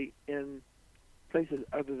 particularly in places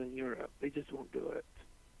other than Europe. They just won't do it,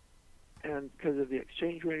 and because of the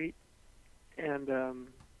exchange rate, and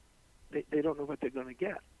they don't know what they're going to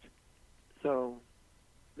get, so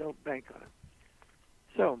don't bank on it.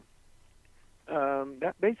 So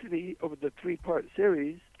that basically, over the 3-part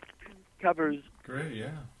series, covers great, yeah.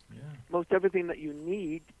 most everything that you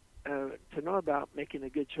need to know about making a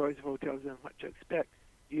good choice of hotels and what to expect.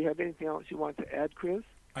 Do you have anything else you want to add, Chris?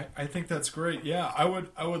 I think that's great. Yeah, I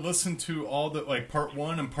would listen to all the, like, part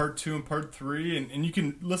 1 and part 2 and part 3, and you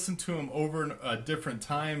can listen to them over different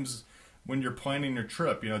times when you're planning your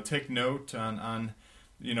trip. Take note on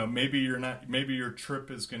maybe your trip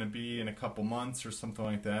is going to be in a couple months or something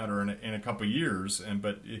like that, or in a couple years.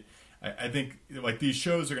 I think like these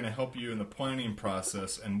shows are going to help you in the planning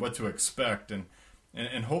process and what to expect. And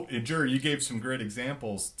Jerry, you gave some great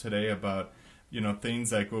examples today about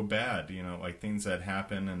things that go bad, like things that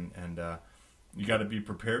happen, and you got to be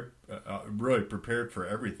prepared, really prepared for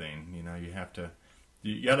everything.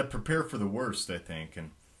 You got to prepare for the worst, I think,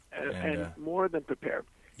 and more than prepare.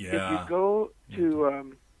 Yeah. If you go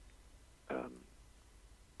to,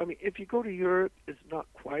 if you go to Europe, it's not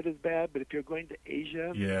quite as bad. But if you're going to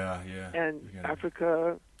Asia, and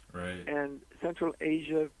Africa, right, and Central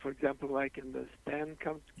Asia, for example, like in the Stan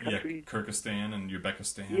countries, Kyrgyzstan and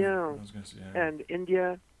Uzbekistan, and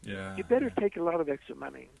India, you better take a lot of extra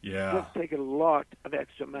money. Just take a lot of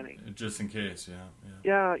extra money, just in case.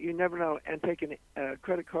 Yeah, you never know, and take a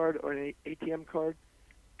credit card or an ATM card,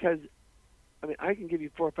 because I can give you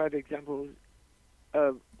 4 or 5 examples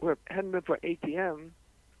of where if it hadn't been for ATM,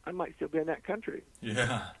 I might still be in that country.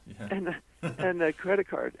 Yeah. And a credit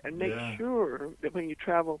card, and make sure that when you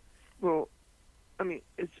travel,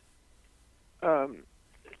 it's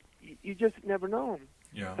you just never know.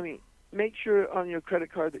 Yeah. Make sure on your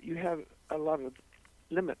credit card that you have a lot of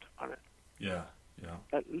limit on it. Yeah.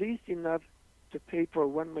 At least enough to pay for a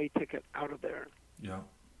one-way ticket out of there. Yeah.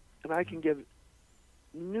 And I can give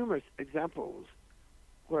numerous examples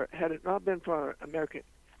where, had it not been for American,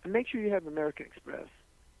 and make sure you have American Express.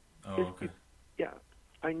 Oh, okay.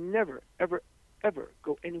 I never, ever, ever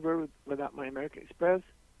go anywhere without my American Express,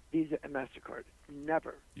 Visa, and MasterCard.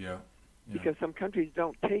 Never. Yeah. Because some countries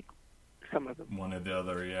don't take some of them. One or the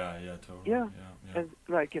other, totally. Yeah. And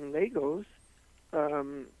like in Lagos,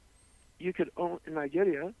 you could own, in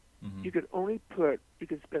Nigeria, you could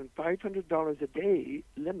spend $500 a day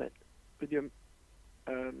limit with your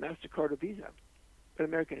MasterCard or Visa. But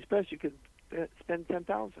American Express, you could spend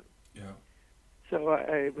 $10,000. Yeah. So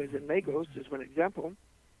I was in Lagos, as one example,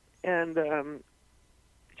 and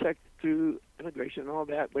checked through immigration and all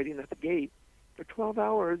that, waiting at the gate for 12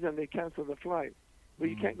 hours, and they canceled the flight. Well,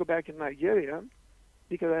 you can't go back in Nigeria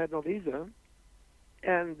because I had no visa,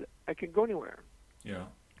 and I can go anywhere. Yeah.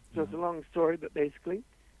 So it's a long story, but basically,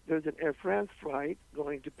 there's an Air France flight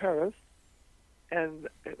going to Paris, and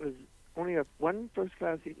it was only one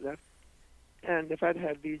first-class seat left, and if I'd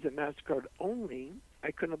had Visa MasterCard only,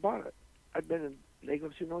 I couldn't have bought it. I'd been in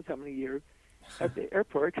Lagos, who knows how many years, at the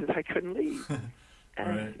airport because I couldn't leave.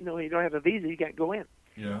 And, right. You don't have a visa, you can't go in.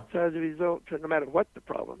 Yeah. So as a result, no matter what the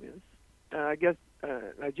problem is, I guess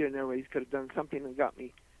Nigerian Airways could have done something and got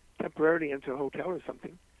me temporarily into a hotel or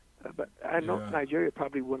something. But I know Nigeria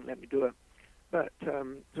probably wouldn't let me do it. But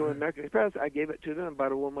so in American Express, I gave it to them and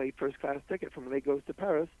bought a one-way first-class ticket from Lagos to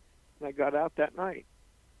Paris, and I got out that night.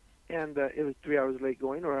 And it was 3 hours late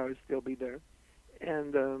going, or I would still be there.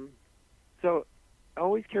 And so I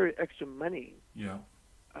always carry extra money. Yeah.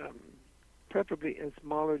 Preferably in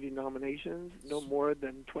smaller denominations, no more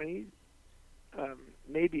than 20s,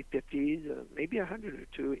 maybe 50s, maybe 100 or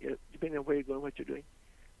 2, depending on where you're going, what you're doing.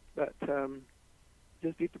 But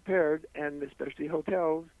just be prepared, and especially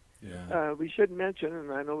hotels. Yeah. We should mention,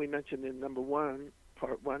 and I know we mentioned in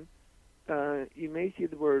part 1, you may see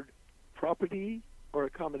the word property or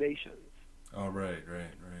accommodations. Oh, right.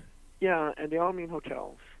 Yeah, and they all mean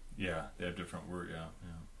hotels. Yeah, they have different words. Yeah.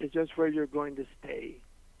 It's just where you're going to stay.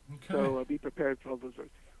 Okay. So be prepared for all those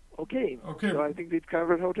words. Okay. Okay. So I think we've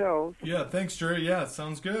covered hotels. Yeah, thanks, Jerry. Yeah,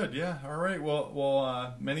 sounds good. Yeah, all right.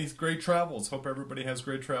 Well, many great travels. Hope everybody has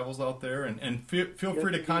great travels out there. And feel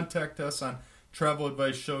free to contact us on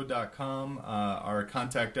traveladviceshow.com or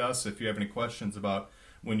contact us if you have any questions about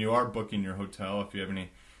when you are booking your hotel. If you have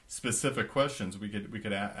any specific questions, we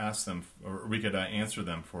could ask them, or we could answer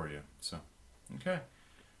them for you. So, okay.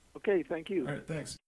 Okay, thank you. All right, thanks.